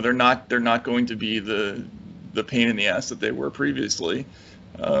not going to be the pain in the ass that they were previously,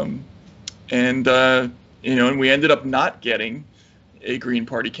 and we ended up not getting a Green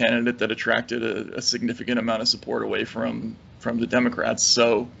Party candidate that attracted a significant amount of support away from the Democrats.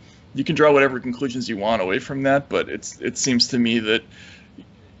 So you can draw whatever conclusions you want away from that, but it seems to me that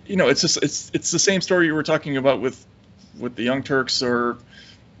it's the same story you were talking about with the Young Turks or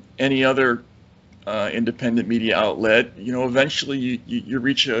any other independent media outlet. Eventually you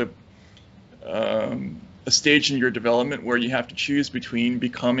reach a stage in your development where you have to choose between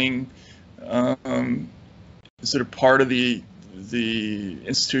becoming sort of part of the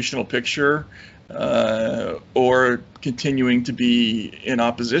institutional picture or continuing to be in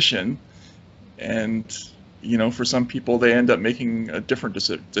opposition. And for some people, they end up making a different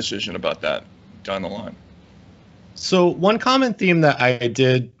decision about that down the line. So one common theme that I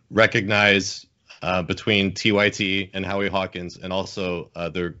did recognize between TYT and Howie Hawkins, and also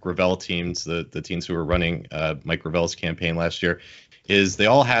the Gravel teams, the teams who were running Mike Gravel's campaign last year, is they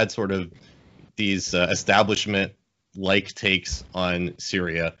all had sort of these establishment-like takes on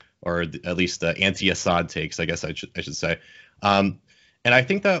Syria, or at least anti-Assad takes, I guess I should say. And I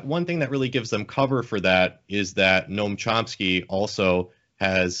think that one thing that really gives them cover for that is that Noam Chomsky also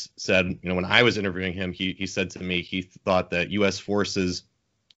has said, when I was interviewing him, he said to me he thought that U.S. forces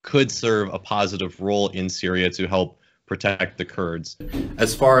could serve a positive role in Syria to help protect the Kurds.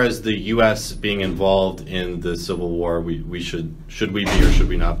 As far as the U.S. being involved in the civil war, we should we be or should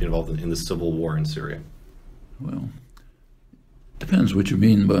we not be involved in the civil war in Syria? Well, depends what you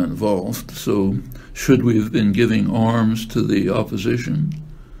mean by involved. So, should we have been giving arms to the opposition?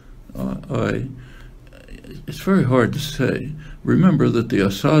 It's very hard to say. Remember that the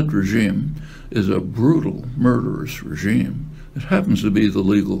Assad regime is a brutal, murderous regime. It happens to be the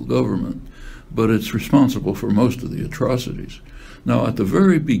legal government, but it's responsible for most of the atrocities. Now, at the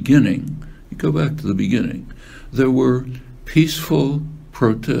very beginning, you go back to the beginning, there were peaceful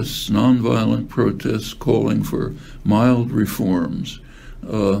protests, nonviolent protests calling for mild reforms,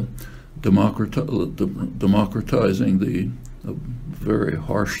 democratizing the very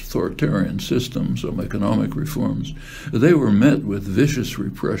harsh authoritarian systems, some economic reforms. They were met with vicious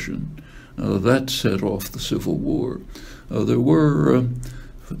repression. That set off the civil war. There were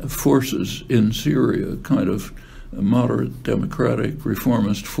forces in Syria, kind of moderate democratic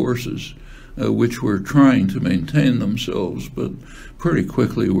reformist forces, which were trying to maintain themselves, but pretty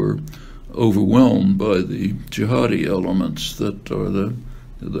quickly were overwhelmed by the jihadi elements that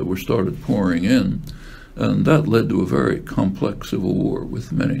were started pouring in. And that led to a very complex civil war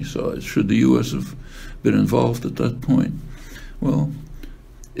with many sides. Should the U.S. have been involved at that point? Well,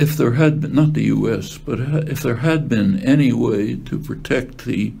 if there had been, not the U.S., but if there had been any way to protect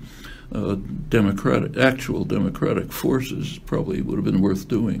the actual democratic forces, probably would have been worth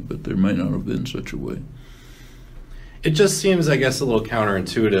doing, but there may not have been such a way. It just seems, I guess, a little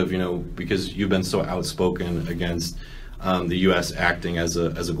counterintuitive, because you've been so outspoken against the U.S. acting as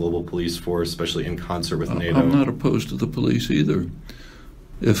a global police force, especially in concert with NATO. I'm not opposed to the police either.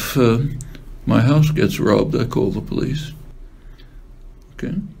 If my house gets robbed, I call the police.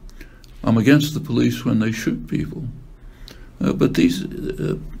 Okay? I'm against the police when they shoot people. But these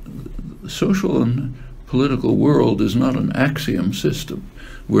social and political world is not an axiom system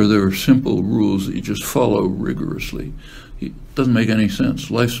where there are simple rules that you just follow rigorously. It doesn't make any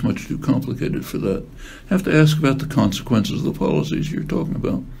sense. Life's much too complicated for that. You have to ask about the consequences of the policies you're talking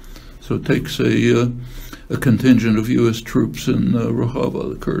about. So take, say, a contingent of U.S. troops in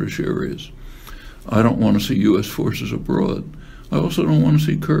Rojava, the Kurdish areas. I don't want to see U.S. forces abroad. I also don't want to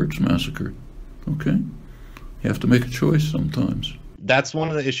see Kurds massacred. Okay? You have to make a choice sometimes. That's one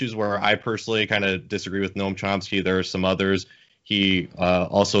of the issues where I personally kind of disagree with Noam Chomsky. There are some others. He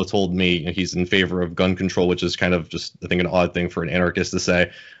also told me he's in favor of gun control, which is kind of just, I think, an odd thing for an anarchist to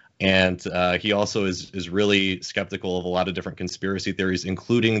say. And he also is really skeptical of a lot of different conspiracy theories,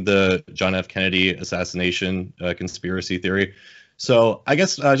 including the John F. Kennedy assassination conspiracy theory. So I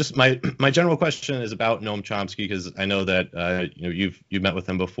guess just my general question is about Noam Chomsky, because I know that you've met with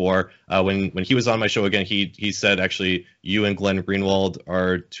him before. When he was on my show again, he said actually you and Glenn Greenwald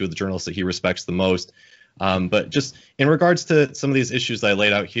are two of the journalists that he respects the most. But just in regards to some of these issues that I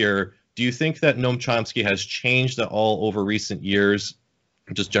laid out here, do you think that Noam Chomsky has changed at all over recent years,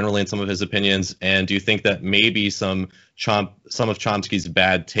 just generally in some of his opinions? And do you think that maybe some of Chomsky's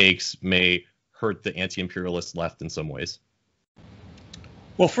bad takes may hurt the anti-imperialist left in some ways?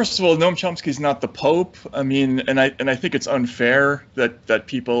 Well, first of all, Noam Chomsky is not the Pope. I mean, and I think it's unfair that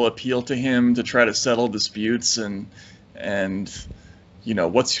people appeal to him to try to settle disputes and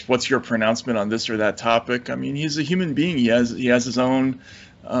what's your pronouncement on this or that topic. I mean, he's a human being. He has his own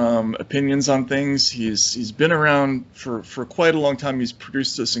opinions on things. He's been around for quite a long time. He's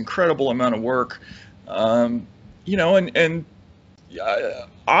produced this incredible amount of work.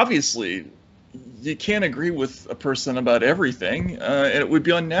 Obviously, you can't agree with a person about everything, and it would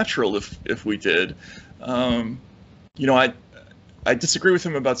be unnatural if we did. I disagree with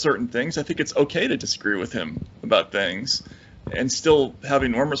him about certain things. I think it's okay to disagree with him about things and still have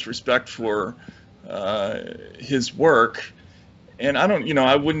enormous respect for his work. And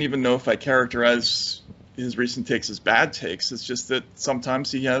I wouldn't even know if I characterize his recent takes as bad takes. It's just that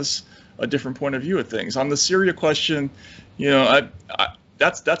sometimes he has a different point of view of things. On the Syria question,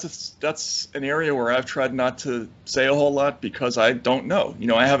 that's an area where I've tried not to say a whole lot because I don't know.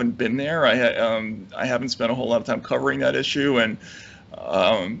 I haven't been there. I haven't spent a whole lot of time covering that issue, and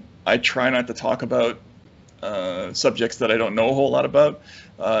I try not to talk about subjects that I don't know a whole lot about.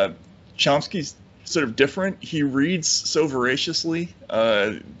 Chomsky's sort of different. He reads so voraciously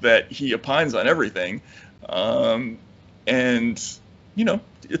that he opines on everything, and I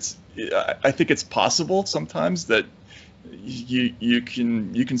think it's possible sometimes that you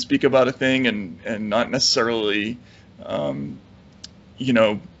can speak about a thing and not necessarily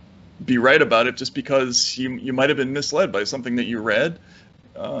be right about it just because you might have been misled by something that you read,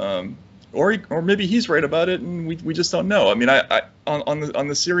 or maybe he's right about it and we just don't know. I mean, on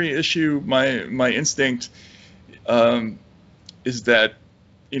the Syria issue, my instinct is that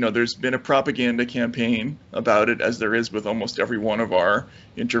there's been a propaganda campaign about it, as there is with almost every one of our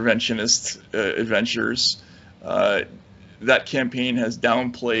interventionist adventures. That campaign has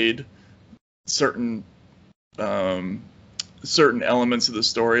downplayed certain elements of the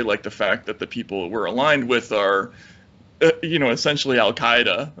story, like the fact that the people we're aligned with are, essentially Al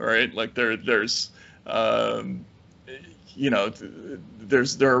Qaeda, right? Like there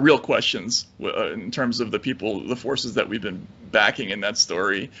are real questions in terms of the forces that we've been backing in that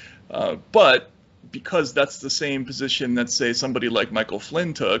story, but because that's the same position that, say, somebody like Michael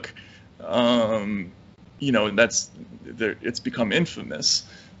Flynn took. It's become infamous,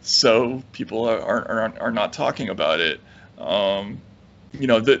 so people are not talking about it. The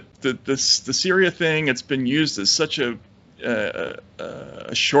Syria thing, it's been used as such a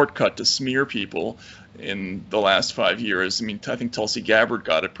shortcut to smear people in the last 5 years. I mean, I think Tulsi Gabbard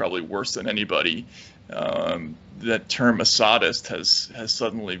got it probably worse than anybody. That term Assadist has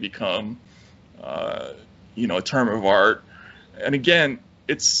suddenly become a term of art, and again,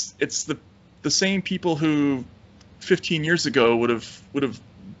 it's the same people who 15 years ago would have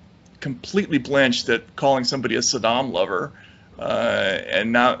completely blanched at calling somebody a Saddam lover,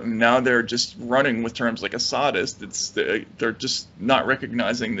 and now they're just running with terms like Assadist. They're just not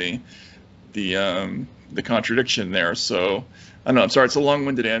recognizing the contradiction there. So I don't know. I'm sorry, it's a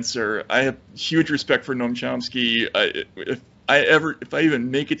long-winded answer. I have huge respect for Noam Chomsky. If I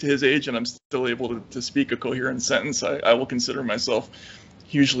even make it to his age and I'm still able to speak a coherent sentence, I will consider myself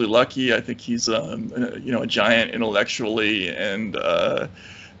hugely lucky. I think he's a giant intellectually, and I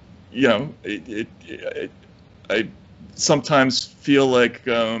sometimes feel like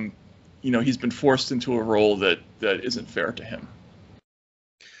he's been forced into a role that isn't fair to him.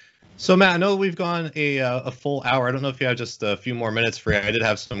 So Matt, I know we've gone a full hour. I don't know if you have just a few more minutes for you. I did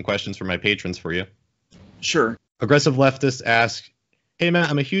have some questions from my patrons for you. Sure. Aggressive Leftist asks, hey Matt,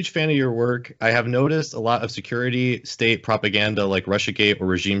 I'm a huge fan of your work. I have noticed a lot of security state propaganda like Russiagate or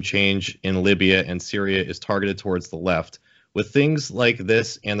regime change in Libya and Syria is targeted towards the left. With things like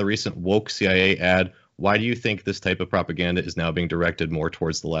this and the recent woke CIA ad, why do you think this type of propaganda is now being directed more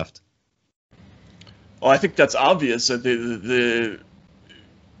towards the left? Well, I think that's obvious. I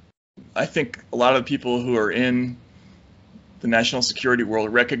think a lot of the people who are in the national security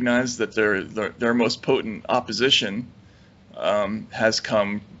world recognize that their most potent opposition has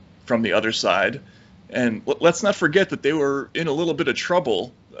come from the other side. And let's not forget that they were in a little bit of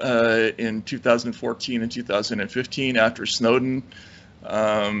trouble in 2014 and 2015 after Snowden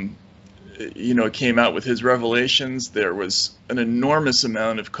came out with his revelations, there was an enormous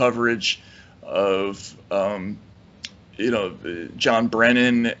amount of coverage of, John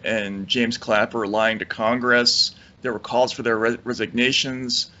Brennan and James Clapper lying to Congress. There were calls for their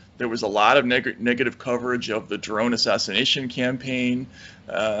resignations. There was a lot of negative coverage of the drone assassination campaign,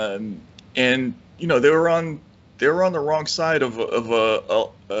 and they were on the wrong side of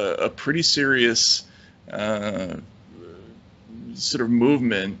a pretty serious sort of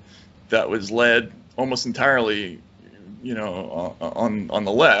movement that was led almost entirely, on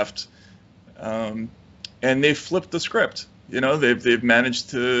the left, and they flipped the script. They've managed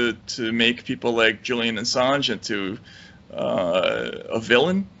to make people like Julian Assange into a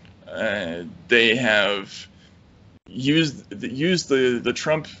villain. They have used the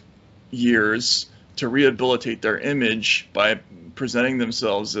Trump years to rehabilitate their image by presenting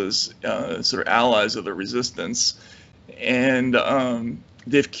themselves as sort of allies of the resistance, and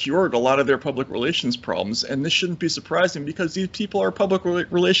they've cured a lot of their public relations problems. And this shouldn't be surprising because these people are public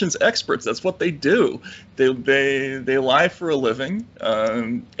relations experts. That's what they do. They lie for a living,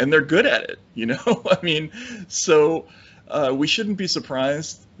 and they're good at it. I mean, so we shouldn't be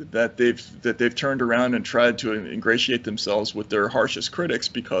surprised that they've turned around and tried to ingratiate themselves with their harshest critics,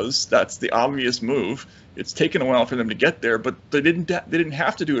 because that's the obvious move. It's taken a while for them to get there, but they didn't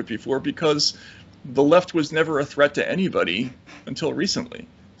have to do it before, because the left was never a threat to anybody until recently.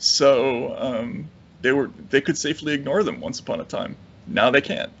 So they could safely ignore them once upon a time. Now they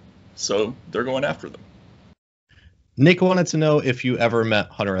can't. So they're going after them. Nick wanted to know if you ever met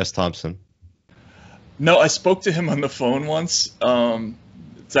Hunter S. Thompson. No, I spoke to him on the phone once.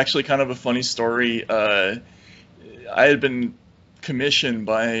 It's actually kind of a funny story. I had been commissioned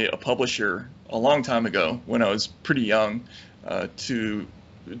by a publisher a long time ago when I was pretty young to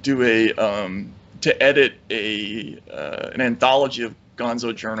do to edit an anthology of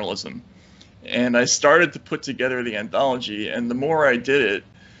gonzo journalism. And I started to put together the anthology, and the more I did it,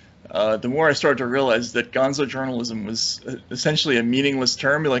 the more I started to realize that gonzo journalism was essentially a meaningless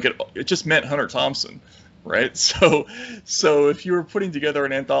term. Like it just meant Hunter Thompson, right? So if you were putting together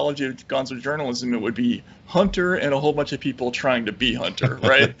an anthology of gonzo journalism, it would be Hunter and a whole bunch of people trying to be Hunter,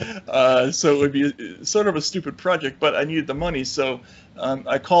 right? So it would be sort of a stupid project, but I needed the money. So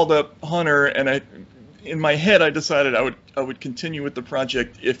I called up Hunter, and in my head, I decided I would continue with the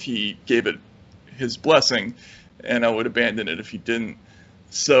project if he gave it his blessing, and I would abandon it if he didn't.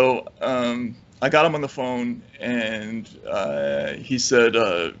 So I got him on the phone, and he said,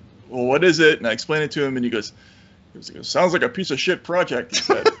 well, what is it? And I explained it to him, and he goes, sounds like a piece of shit project, he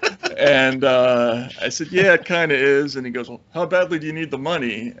said. And I said, yeah, it kind of is. And he goes, well, how badly do you need the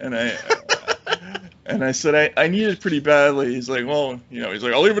money? And I said, I need it pretty badly. He's like, well, he's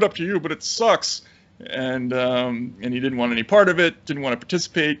like, I'll leave it up to you, but it sucks. And he didn't want any part of it, didn't want to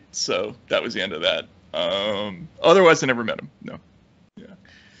participate. So that was the end of that. Otherwise, I never met him. No. Yeah.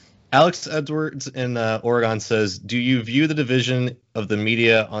 Alex Edwards in Oregon says, do you view the division of the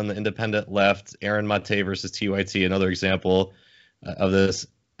media on the independent left, Aaron Mate versus TYT, another example of this,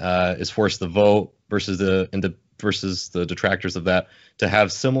 is Force the Vote versus the detractors of that, to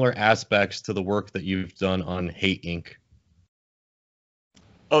have similar aspects to the work that you've done on Hate Inc.?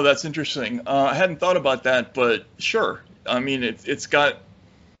 Oh, that's interesting. I hadn't thought about that, but sure. I mean, it's got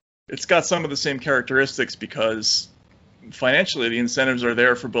some of the same characteristics, because financially the incentives are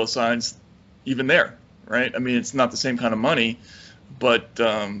there for both sides, even there, right? I mean, it's not the same kind of money, but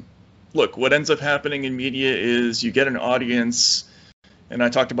look, what ends up happening in media is you get an audience, and I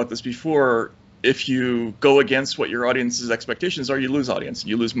talked about this before. If you go against what your audience's expectations are, you lose audience,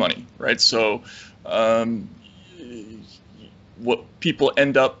 you lose money, right? So what people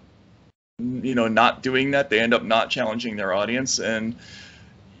end up, not doing that, they end up not challenging their audience. And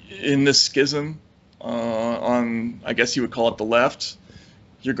in this schism on, I guess you would call it the left,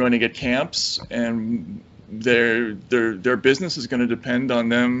 you're going to get camps, and their business is going to depend on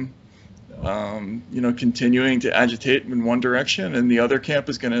them, continuing to agitate in one direction, and the other camp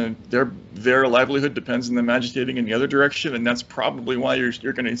is going to, their livelihood depends on them agitating in the other direction, and that's probably why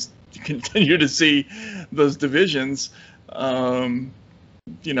you're going to continue to see those divisions.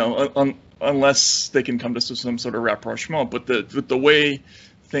 Unless they can come to some sort of rapprochement. But the way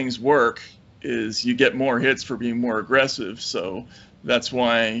things work is you get more hits for being more aggressive. So that's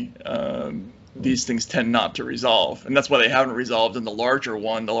why these things tend not to resolve. And that's why they haven't resolved in the larger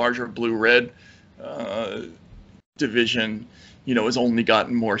one, the larger blue-red division, has only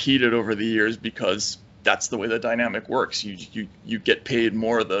gotten more heated over the years, because that's the way the dynamic works. You get paid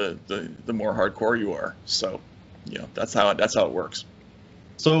more the more hardcore you are. So, that's how it works.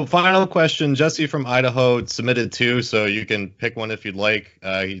 So final question, Jesse from Idaho submitted two, so you can pick one if you'd like.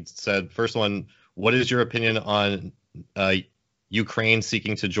 He said, first one, what is your opinion on Ukraine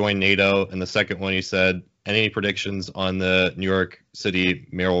seeking to join NATO? And the second one, he said, any predictions on the New York City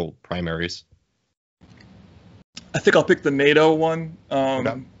mayoral primaries? I think I'll pick the NATO one.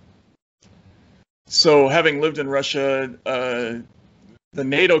 Okay. So having lived in Russia, the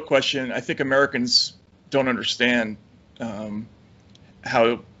NATO question, I think Americans don't understand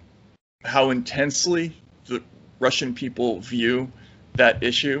how intensely the Russian people view that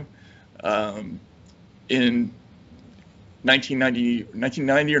issue. In 1990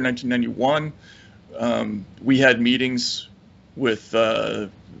 or 1991, we had meetings with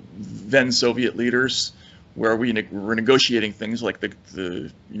then Soviet leaders where we were negotiating things like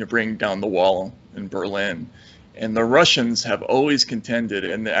the bringing down the wall in Berlin. And the Russians have always contended,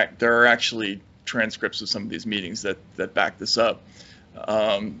 and there are actually transcripts of some of these meetings that back this up,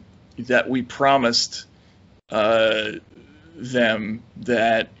 that we promised them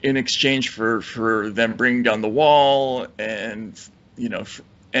that in exchange for them bringing down the wall and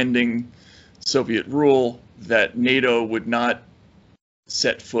ending Soviet rule, that NATO would not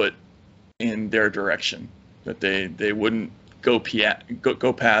set foot in their direction, that they wouldn't go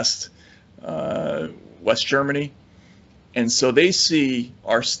past West Germany. And so they see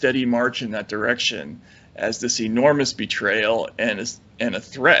our steady march in that direction as this enormous betrayal and a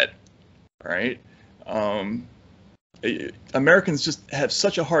threat, right? Americans just have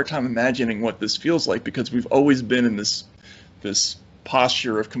such a hard time imagining what this feels like, because we've always been in this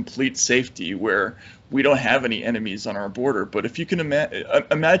posture of complete safety where we don't have any enemies on our border. But if you can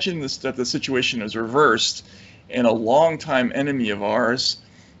imagine that the situation is reversed and a longtime enemy of ours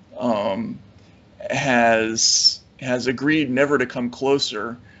has agreed never to come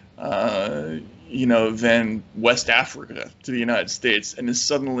closer, than West Africa to the United States, and is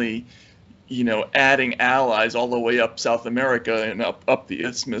suddenly, adding allies all the way up South America and up the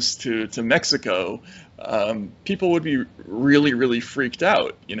isthmus to Mexico, people would be really, really freaked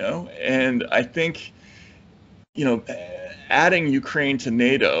out, And I think, adding Ukraine to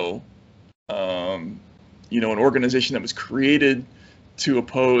NATO, an organization that was created to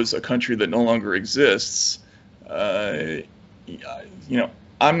oppose a country that no longer exists,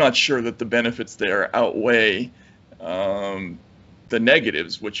 I'm not sure that the benefits there outweigh the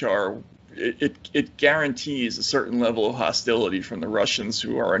negatives, which are it guarantees a certain level of hostility from the Russians,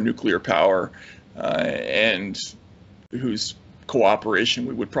 who are a nuclear power and whose cooperation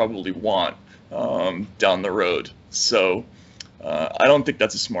we would probably want down the road. So I don't think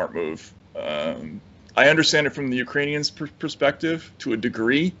that's a smart move. I understand it from the Ukrainians' perspective to a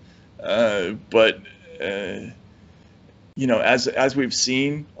degree, but as we've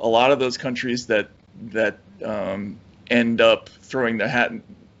seen, a lot of those countries that end up throwing their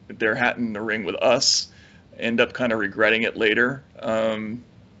hat in the ring with us end up kind of regretting it later,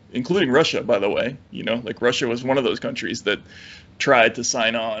 including Russia, by the way. Like Russia was one of those countries that tried to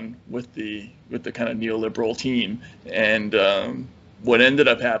sign on with the kind of neoliberal team, and what ended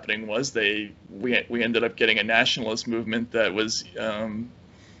up happening was we ended up getting a nationalist movement that was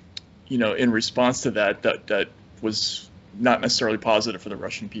in response to that was not necessarily positive for the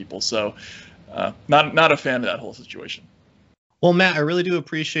Russian people. So not a fan of that whole situation. Well, Matt, I really do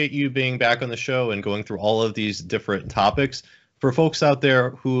appreciate you being back on the show and going through all of these different topics. For folks out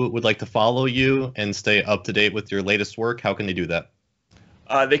there who would like to follow you and stay up to date with your latest work, how can they do that?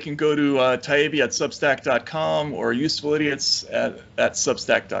 They can go to Taibbi at substack.com or Useful Idiots at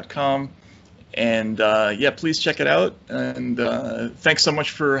substack.com. And please check it out. And thanks so much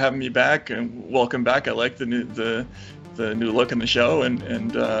for having me back, and welcome back. I like the new look in the show, and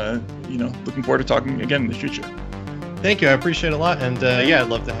looking forward to talking again in the future. Thank you. I appreciate it a lot. And I'd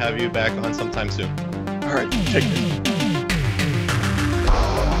love to have you back on sometime soon. All right. Take care.